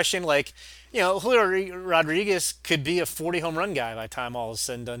the question, like, Julio Rodriguez could be a 40 home run guy by the time all is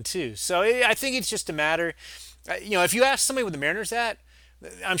said and done too. So I think it's just a matter, if you ask somebody with the Mariners that,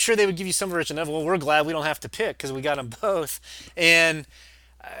 I'm sure they would give you some version of, well, we're glad we don't have to pick because we got them both. And,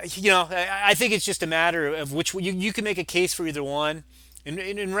 I think it's just a matter of which you can make a case for either one.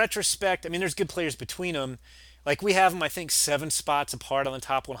 In retrospect, there's good players between them. Like, we have them, I think, 7 spots apart on the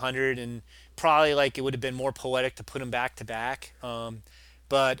top 100, and probably, like, it would have been more poetic to put them back to back.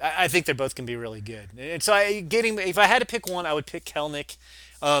 But I think they're both going to be really good. And so if I had to pick one, I would pick Kelnick.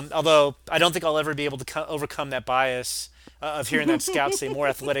 Although I don't think I'll ever be able to overcome that bias of hearing that scout say more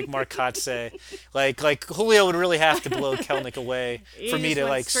athletic Mark Kotsay. Like Julio would really have to blow Kelnick away for me to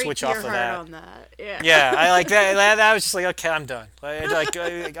like switch off of that. On that. Yeah. Yeah, I like that. I was just like, okay, I'm done.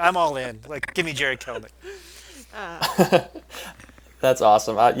 I'm all in. Like, give me Jared Kelnick. That's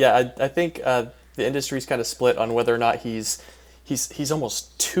awesome. I think the industry's kind of split on whether or not he's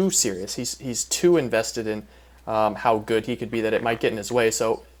almost too serious. He's too invested in how good he could be that it might get in his way.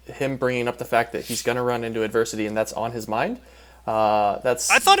 So him bringing up the fact that he's going to run into adversity and that's on his mind,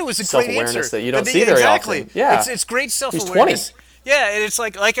 that's I thought it was a great answer that you don't see very often. Yeah, it's great self-awareness. He's 20. Yeah, and it's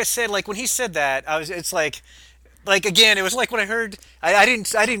like I said, like when he said that, it's like again, it was like when I heard, I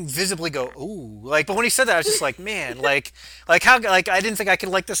didn't visibly go ooh, like, but when he said that, I was just like, man, like how, like I didn't think I could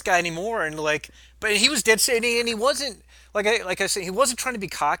like this guy anymore, and like, but he was dead serious, and he wasn't like I said, he wasn't trying to be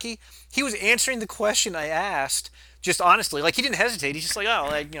cocky. He was answering the question I asked just honestly, like he didn't hesitate. He's just like, oh,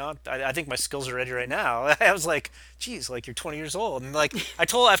 like, I think my skills are ready right now. I was like, geez, like you're 20 years old, and like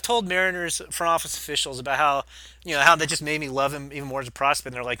I've told Mariners front office officials about how how that just made me love him even more as a prospect.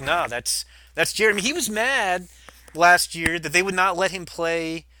 And they're like, no, that's Jeremy. He was mad last year that they would not let him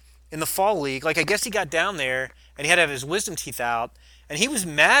play in the fall league. Like I guess he got down there and he had to have his wisdom teeth out. And he was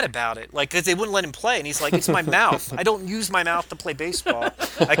mad about it, like, because they wouldn't let him play. And he's like, it's my mouth. I don't use my mouth to play baseball.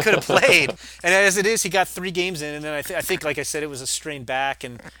 I could have played. And as it is, he got 3 games in. And then I think, like I said, it was a strained back,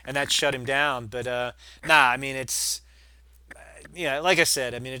 and that shut him down. But, it's, like I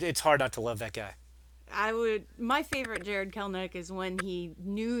said, it's hard not to love that guy. My favorite Jared Kelnick is when he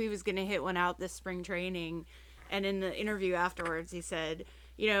knew he was going to hit one out this spring training. And in the interview afterwards, he said,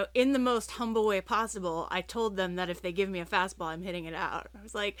 in the most humble way possible, I told them that if they give me a fastball, I'm hitting it out. I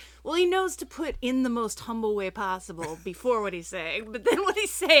was like, well, he knows to put in the most humble way possible before what he's saying. But then what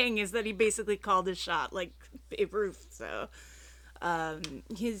he's saying is that he basically called his shot like Babe Ruth. So Andy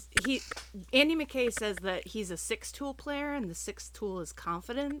McKay says that he's a 6-tool player, and the 6th tool is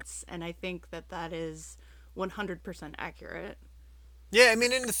confidence. And I think that is 100% accurate. Yeah, and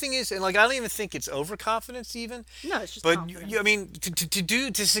the thing is, and like I don't even think it's overconfidence even. No, it's just. But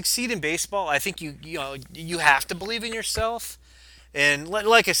confidence. To succeed in baseball, I think you have to believe in yourself. And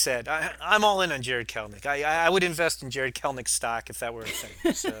like I said, I'm all in on Jared Kelnick. I would invest in Jared Kelnick stock if that were a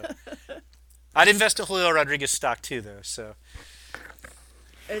thing. So I'd invest in Julio Rodriguez stock too, though. So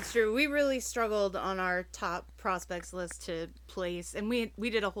it's true. We really struggled on our top prospects list to place, and we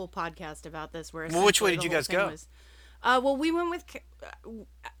did a whole podcast about this. Where which way did you guys go? Well, we went with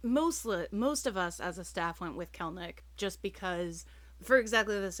most of us as a staff went with Kelenic just because, for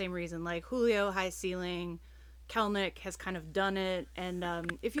exactly the same reason. Like Julio, high ceiling. Kelenic has kind of done it, and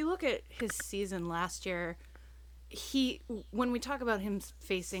if you look at his season last year, when we talk about him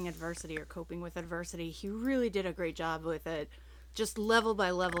facing adversity or coping with adversity, he really did a great job with it, just level by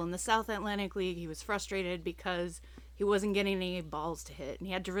level. In the South Atlantic League, he was frustrated because he wasn't getting any balls to hit, and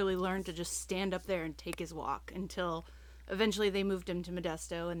he had to really learn to just stand up there and take his walk until eventually they moved him to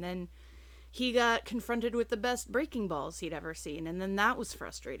Modesto, and then he got confronted with the best breaking balls he'd ever seen, and then that was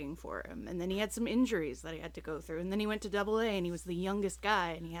frustrating for him. And then he had some injuries that he had to go through, and then he went to AA, and he was the youngest guy,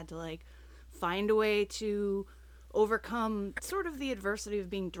 and he had to like find a way to overcome sort of the adversity of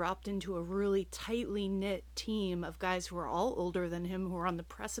being dropped into a really tightly knit team of guys who are all older than him, who are on the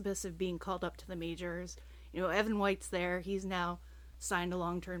precipice of being called up to the majors. You know, Evan White's there. He's now signed a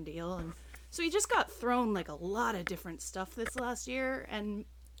long-term deal, and so he just got thrown like a lot of different stuff this last year, and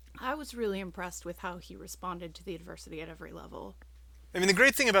I was really impressed with how he responded to the adversity at every level. I mean, the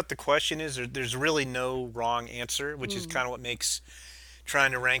great thing about the question is there's really no wrong answer, which is kind of what makes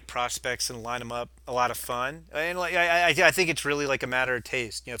trying to rank prospects and line them up a lot of fun. And like I think it's really like a matter of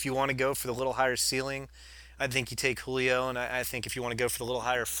taste. You know, if you want to go for the little higher ceiling, I think you take Julio, and I think if you want to go for the little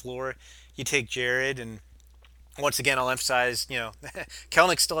higher floor, you take Jared. And once again, I'll emphasize, you know,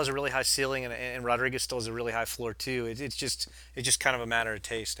 Kelenic still has a really high ceiling, and Rodriguez still has a really high floor too. It's just kind of a matter of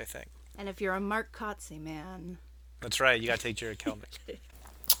taste, I think. And if you're a Mark Kotze man, that's right. You got to take Jared Kelenic.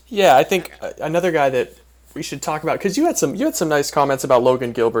 Yeah, I think another guy that we should talk about, because you had some nice comments about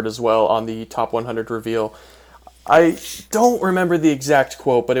Logan Gilbert as well on the Top 100 reveal. I don't remember the exact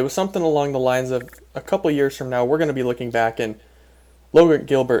quote, but it was something along the lines of, a couple years from now, we're going to be looking back and Logan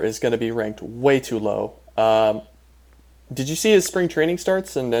Gilbert is going to be ranked way too low. Did you see his spring training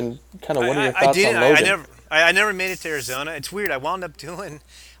starts, and then kind of what are your thoughts on Logan? I never made it to Arizona. It's weird. I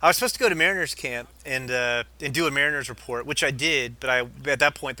was supposed to go to Mariners camp and do a Mariners report, which I did, but at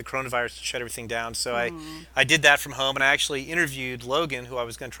that point the coronavirus shut everything down. So I did that from home, and I actually interviewed Logan, who I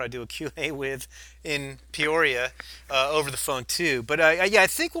was going to try to do a Q&A with in Peoria over the phone too. But I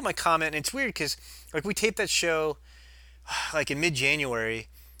think what my comment, and it's weird because like we taped that show like in mid-January,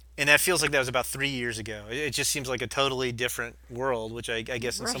 and that feels like that was about 3 years ago. It just seems like a totally different world, which I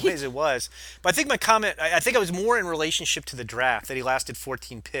guess in some ways it was. But I think my comment, I think I was more in relationship to the draft, that he lasted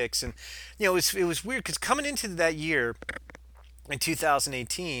 14 picks. And, you know, it was weird because coming into that year in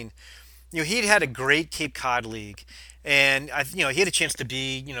 2018, you know, he'd had a great Cape Cod league. And, he had a chance to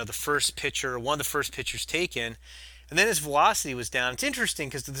be, you know, the first pitcher, one of the first pitchers taken. And then his velocity was down. It's interesting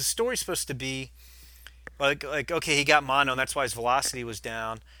because the story's supposed to be like okay, he got mono, and that's why his velocity was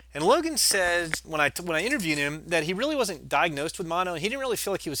down. And Logan says when I interviewed him that he really wasn't diagnosed with mono, and he didn't really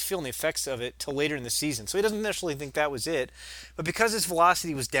feel like he was feeling the effects of it till later in the season. So he doesn't necessarily think that was it. But because his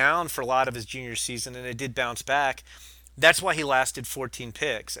velocity was down for a lot of his junior season, and it did bounce back, that's why he lasted 14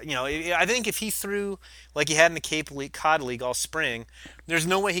 picks. You know, I think if he threw like he had in the Cape Cod League all spring, there's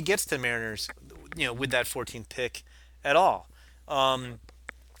no way he gets to the Mariners, you know, with that 14th pick at all. And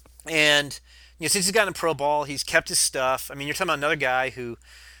you know, since he's gotten a pro ball, he's kept his stuff. I mean, you're talking about another guy who,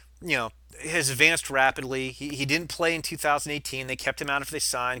 you know, has advanced rapidly. He didn't play in 2018. They kept him out if they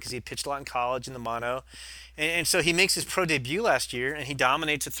signed because he had pitched a lot in college in the mono. And so he makes his pro debut last year, and he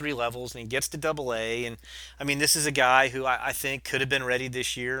dominates at 3 levels, and he gets to AA. And, I mean, this is a guy who I think could have been ready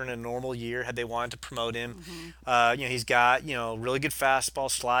this year in a normal year had they wanted to promote him. Mm-hmm. You know, he's got, you know, really good fastball,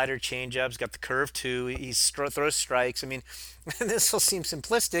 slider, changeup. He's got the curve, too. He throws strikes. I mean, this will seem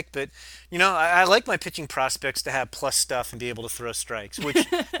simplistic, but, you know, I like my pitching prospects to have plus stuff and be able to throw strikes, which,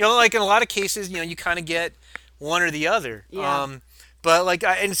 you know, like in a lot of cases, you know, you kind of get one or the other. Yeah. But, like,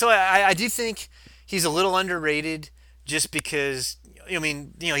 so I do think he's a little underrated just because, I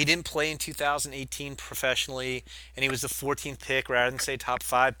mean, you know, he didn't play in 2018 professionally, and he was the 14th pick rather than, say, top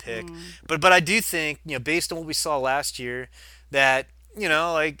 5 pick. But I do think, you know, based on what we saw last year, that, you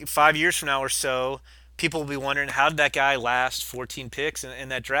know, like 5 years from now or so, people will be wondering, how did that guy last 14 picks in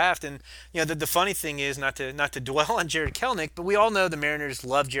that draft? And, you know, the funny thing is, not to dwell on Jared Kelenic, but we all know the Mariners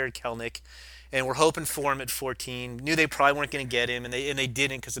love Jared Kelenic, and we're hoping for him at 14. Knew they probably weren't going to get him, and they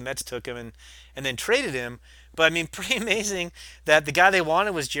didn't because the Mets took him and then traded him. But I mean, pretty amazing that the guy they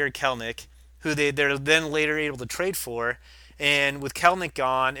wanted was Jared Kelenic, who they're then later able to trade for. And with Kelenic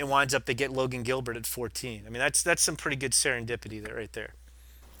gone, it winds up they get Logan Gilbert at 14. I mean, that's some pretty good serendipity there, right there.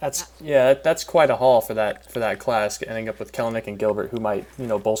 That's quite a haul for that class, ending up with Kelenic and Gilbert, who might, you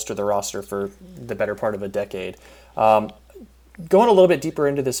know, bolster the roster for the better part of a decade. Going a little bit deeper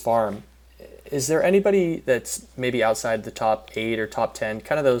into this farm, Is there anybody that's maybe outside the top 8 or top 10,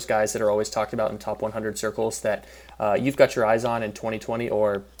 kind of those guys that are always talked about in top 100 circles that you've got your eyes on in 2020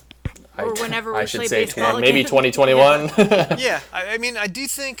 or whenever I we should play say baseball maybe again. 2021? Yeah, I mean, I do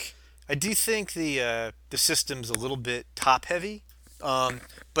think the system's a little bit top heavy,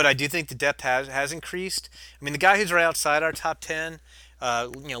 but I do think the depth has increased. I mean, the guy who's right outside our top 10,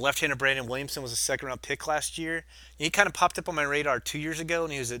 left-hander Brandon Williamson was a second-round pick last year. He kind of popped up on my radar 2 years ago,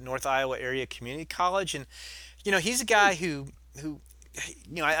 and he was at North Iowa Area Community College. And he's a guy who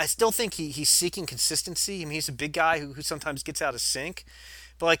I still think he's seeking consistency. I mean, he's a big guy who sometimes gets out of sync,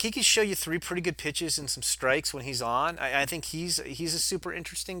 but like he can show you 3 pretty good pitches and some strikes when he's on. I think he's a super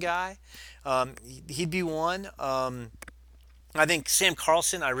interesting guy. He'd be one. I think Sam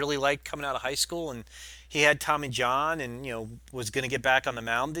Carlson I really liked coming out of high school, and he had Tommy John and was going to get back on the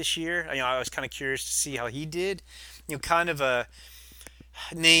mound this year. I was kind of curious to see how he did. Kind of a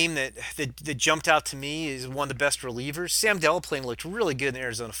name that jumped out to me is one of the best relievers. Sam Delaplane looked really good in the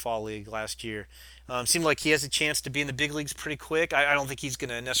Arizona Fall League last year. Seemed like he has a chance to be in the big leagues pretty quick. I don't think he's going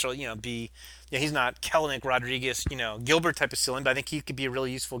to necessarily be he's not Kelenic, Rodriguez, Gilbert type of ceiling, but I think he could be a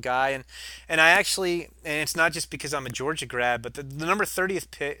really useful guy. And I actually, and it's not just because I'm a Georgia grad, but the number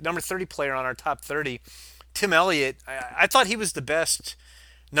 30 player on our top 30, Tim Elliott, I thought he was the best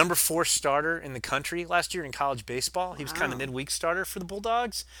number 4 starter in the country last year in college baseball. He was kind of the midweek starter for the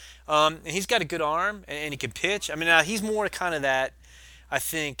Bulldogs. And he's got a good arm and he can pitch. I mean, he's more kind of that, I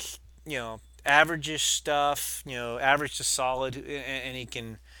think, average-ish stuff, average to solid, and he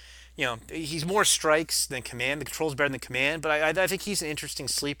can, he's more strikes than command. The control's better than command, but I think he's an interesting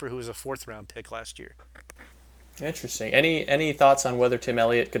sleeper who was a 4th-round pick last year. Interesting. Any thoughts on whether Tim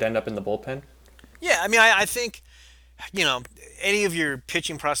Elliott could end up in the bullpen? Yeah, I mean, I think, any of your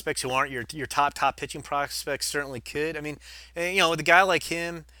pitching prospects who aren't your top pitching prospects certainly could. I mean, with a guy like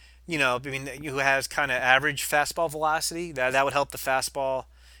him, who has kind of average fastball velocity, that would help the fastball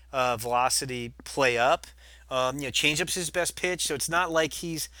velocity play up. Changeup's his best pitch, so it's not like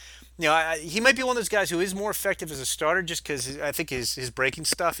he's, he might be one of those guys who is more effective as a starter just because I think his breaking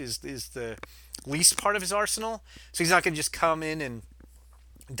stuff is the least part of his arsenal. So he's not going to just come in and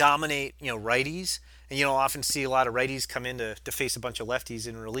dominate, righties. And you don't often see a lot of righties come in to face a bunch of lefties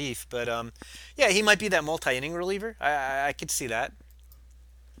in relief. But, he might be that multi-inning reliever. I could see that.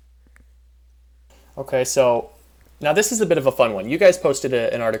 Okay, so now this is a bit of a fun one. You guys posted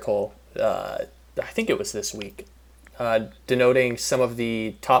an article, I think it was this week, denoting some of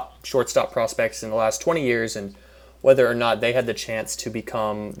the top shortstop prospects in the last 20 years and whether or not they had the chance to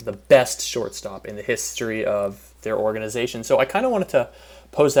become the best shortstop in the history of their organization. So I kind of wanted to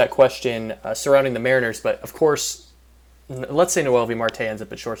pose that question surrounding the Mariners, but of course, let's say Noelvi Marte ends up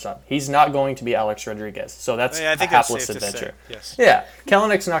at shortstop. He's not going to be Alex Rodriguez, so that's a hapless adventure. Yes. Yeah,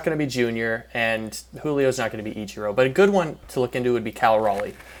 Kelenic's not going to be Junior, and Julio's not going to be Ichiro, but a good one to look into would be Cal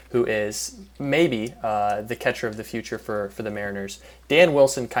Raleigh, who is maybe the catcher of the future for the Mariners. Dan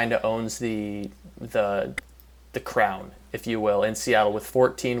Wilson kind of owns the crown, if you will, in Seattle with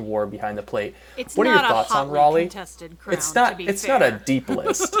 14 WAR behind the plate. What are your thoughts on Raleigh? Contested crown, It's not a deep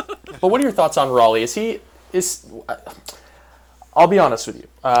list. But what are your thoughts on Raleigh? I'll be honest with you.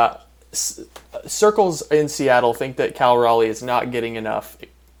 Circles in Seattle think that Cal Raleigh is not getting enough,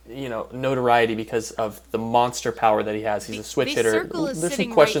 notoriety because of the monster power that he has. He's a switch hitter. There's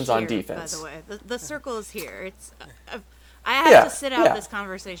some questions on defense. By the way, the circle is here. It's. I have to sit out this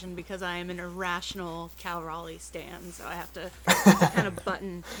conversation because I am an irrational Cal Raleigh stan, so I have to kind of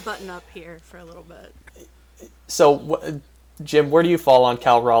button up here for a little bit. So, Jim, where do you fall on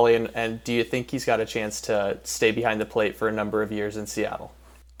Cal Raleigh, and do you think he's got a chance to stay behind the plate for a number of years in Seattle?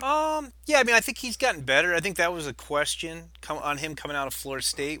 Yeah, I mean, I think he's gotten better. I think that was a question on him coming out of Florida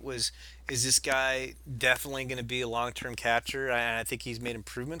State is this guy definitely going to be a long-term catcher? And I think he's made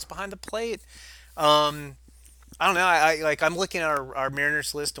improvements behind the plate. I don't know. I'm looking at our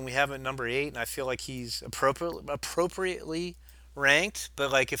Mariners list, and we have him at number 8, and I feel like he's appropriately ranked.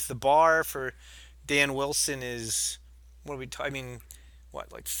 But like, if the bar for Dan Wilson is,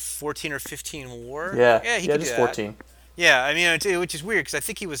 like 14 or 15 WAR? Yeah, he could just do 14. That. Yeah, I mean, which is weird because I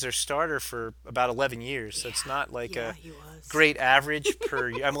think he was their starter for about 11 years, so it's not like a great average per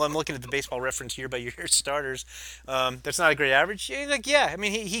year. I'm looking at the Baseball Reference year-by-year starters. That's not a great average. I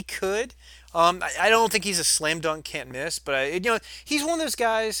mean, he could. I don't think he's a slam dunk, can't miss, but he's one of those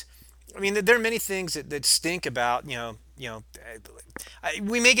guys. I mean, there are many things that stink about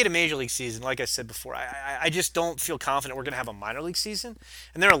we may get a major league season, like I said before. I just don't feel confident we're going to have a minor league season,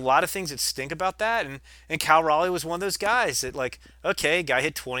 and there are a lot of things that stink about that. And Cal Raleigh was one of those guys that, like, okay, guy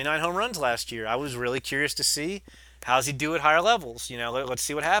hit 29 home runs last year. I was really curious to see how's he do at higher levels? Let's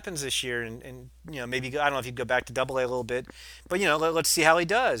see what happens this year, and maybe I don't know if he'd go back to Double A a little bit, but let's see how he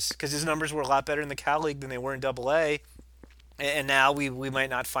does, because his numbers were a lot better in the Cal League than they were in Double A, and now we might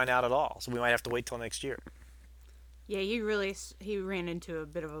not find out at all, so we might have to wait till next year. Yeah, he ran into a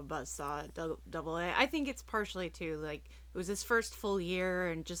bit of a buzzsaw at Double A. I think it's partially too, like, it was his first full year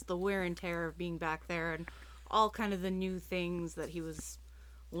and just the wear and tear of being back there and all kind of the new things that he was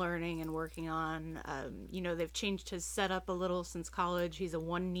learning and working on. They've changed his setup a little since college. He's a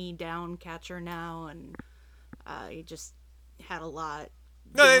one knee down catcher now, and he just had a lot.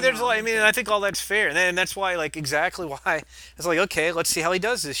 No, there's a lot. I mean, I think all that's fair, and that's why, like, exactly why it's like, okay, let's see how he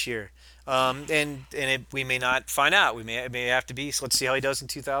does this year. We may not find out. It may have to be. So let's see how he does in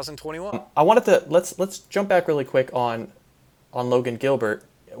 2021. I wanted to let's jump back really quick on Logan Gilbert.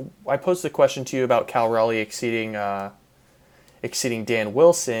 I posed the question to you about Cal Raleigh exceeding Dan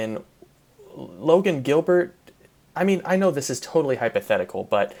Wilson. Logan Gilbert. I mean, I know this is totally hypothetical,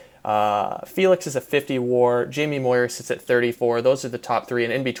 but Felix is a 50 WAR. Jamie Moyer sits at 34. Those are the top three,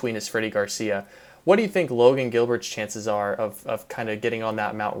 and in between is Freddie Garcia. What do you think Logan Gilbert's chances are of kind of getting on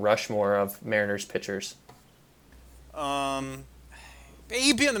that Mount Rushmore of Mariners pitchers?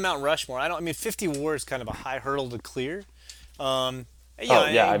 He'd be on the Mount Rushmore. 50 WAR is kind of a high hurdle to clear. Sure.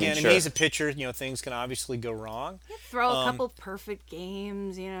 He's a pitcher. Things can obviously go wrong. Throw a couple perfect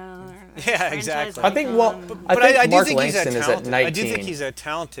games, Yeah, exactly. I think Mark Langston is at 19. I do think he's that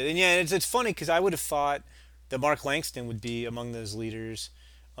talented, and yeah, it's funny because I would have thought that Mark Langston would be among those leaders.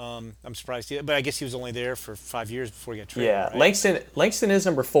 I'm surprised, but I guess he was only there for 5 years before he got traded. Yeah, right? Langston is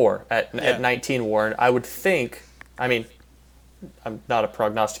number 4 at 19 WAR. I would think. I mean, I'm not a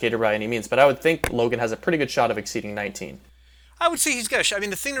prognosticator by any means, but I would think Logan has a pretty good shot of exceeding 19. I would say he's got a shot. I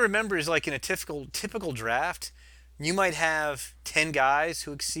mean, the thing to remember is, like, in a typical draft, you might have 10 guys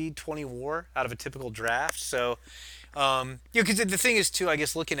who exceed 20 WAR out of a typical draft. So, because the thing is, too, I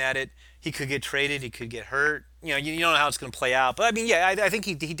guess looking at it, he could get traded, he could get hurt. You don't know how it's going to play out. But I mean, yeah, I think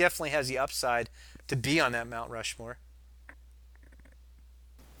he definitely has the upside to be on that Mount Rushmore.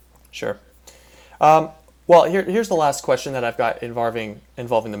 Sure. Well, here's the last question that I've got involving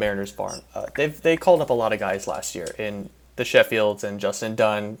the Mariners farm. They called up a lot of guys last year in the Sheffields and Justin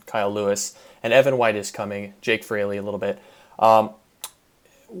Dunn, Kyle Lewis, and Evan White is coming, Jake Fraley a little bit.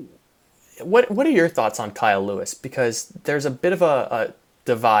 What are your thoughts on Kyle Lewis? Because there's a bit of a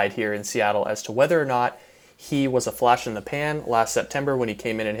divide here in Seattle as to whether or not he was a flash in the pan last September when he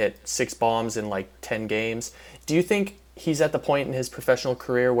came in and hit 6 bombs in like 10 games. Do you think he's at the point in his professional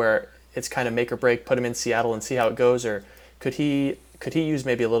career where it's kind of make or break, put him in Seattle and see how it goes, or could he use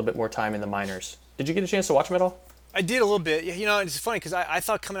maybe a little bit more time in the minors? Did you get a chance to watch him at all? I did a little bit. It's funny because I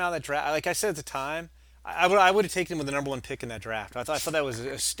thought coming out of that draft, like I said at the time, I would have taken him with the number 1 pick in that draft. I thought that was,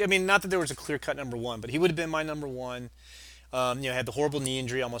 not that there was a clear-cut number 1, but he would have been my number 1. Had the horrible knee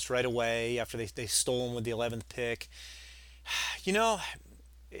injury almost right away after they stole him with the 11th pick.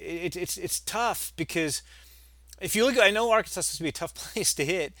 It's tough because if you look, I know Arkansas is supposed to be a tough place to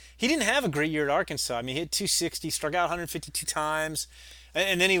hit. He didn't have a great year at Arkansas. I mean, he hit 260, struck out 152 times,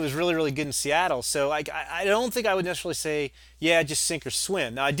 and then he was really, really good in Seattle. So I don't think I would necessarily say, yeah, just sink or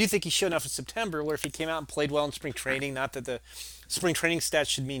swim. Now, I do think he showed enough in September where if he came out and played well in spring training, not that the spring training stats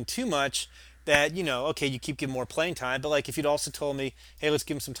should mean too much, that, okay, you keep giving more playing time. But, like, if you'd also told me, hey, let's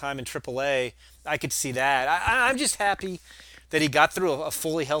give him some time in AAA, I could see that. I'm just happy that he got through a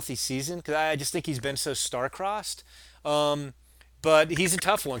fully healthy season because I just think he's been so star-crossed. But he's a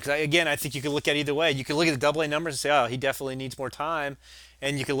tough one because, again, I think you could look at either way. You could look at the AA numbers and say, oh, he definitely needs more time.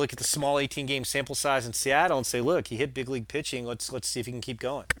 And you could look at the small 18-game sample size in Seattle and say, look, he hit big league pitching. Let's see if he can keep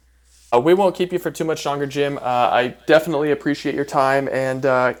going. We won't keep you for too much longer, Jim. I definitely appreciate your time. And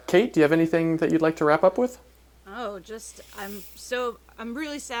Kate, do you have anything that you'd like to wrap up with? I'm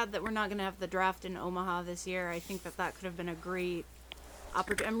really sad that we're not going to have the draft in Omaha this year. I think that could have been a great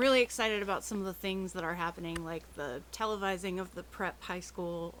opportunity. I'm really excited about some of the things that are happening, like the televising of the prep high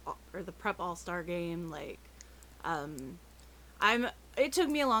school or the prep all-star game. It took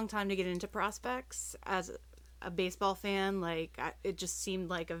me a long time to get into prospects as a baseball fan. It just seemed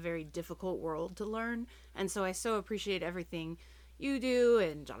like a very difficult world to learn. And so I so appreciate everything you do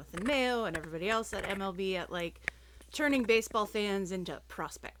and Jonathan Mayo and everybody else at MLB at turning baseball fans into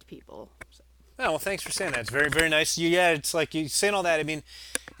prospect people. So. Oh, well, thanks for saying that. It's very, very nice. Yeah, it's like you saying all that. I mean,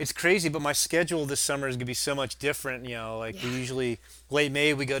 it's crazy, but my schedule this summer is going to be so much different. We usually, late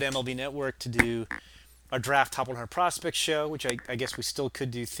May, we go to MLB Network to do our draft top 100 prospect show, which I guess we still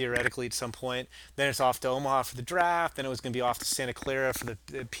could do theoretically at some point. Then it's off to Omaha for the draft. Then it was going to be off to Santa Clara for the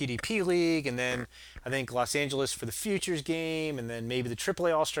PDP League. And then I think Los Angeles for the Futures game. And then maybe the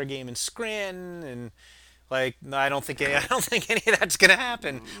AAA All-Star game in Scranton. And Like, I don't think any of that's going to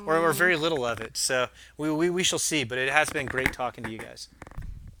happen, or very little of it. So we shall see. But it has been great talking to you guys.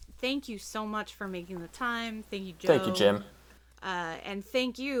 Thank you so much for making the time. Thank you, Joe. Thank you, Jim. And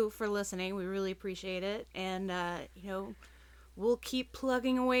thank you for listening. We really appreciate it. And, we'll keep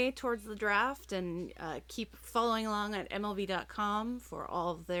plugging away towards the draft and keep following along at MLB.com for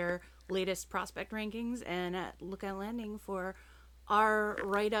all of their latest prospect rankings and at Lookout Landing for our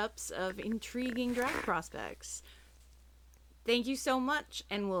write-ups of intriguing draft prospects. Thank you so much,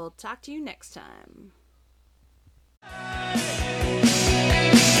 and we'll talk to you next time.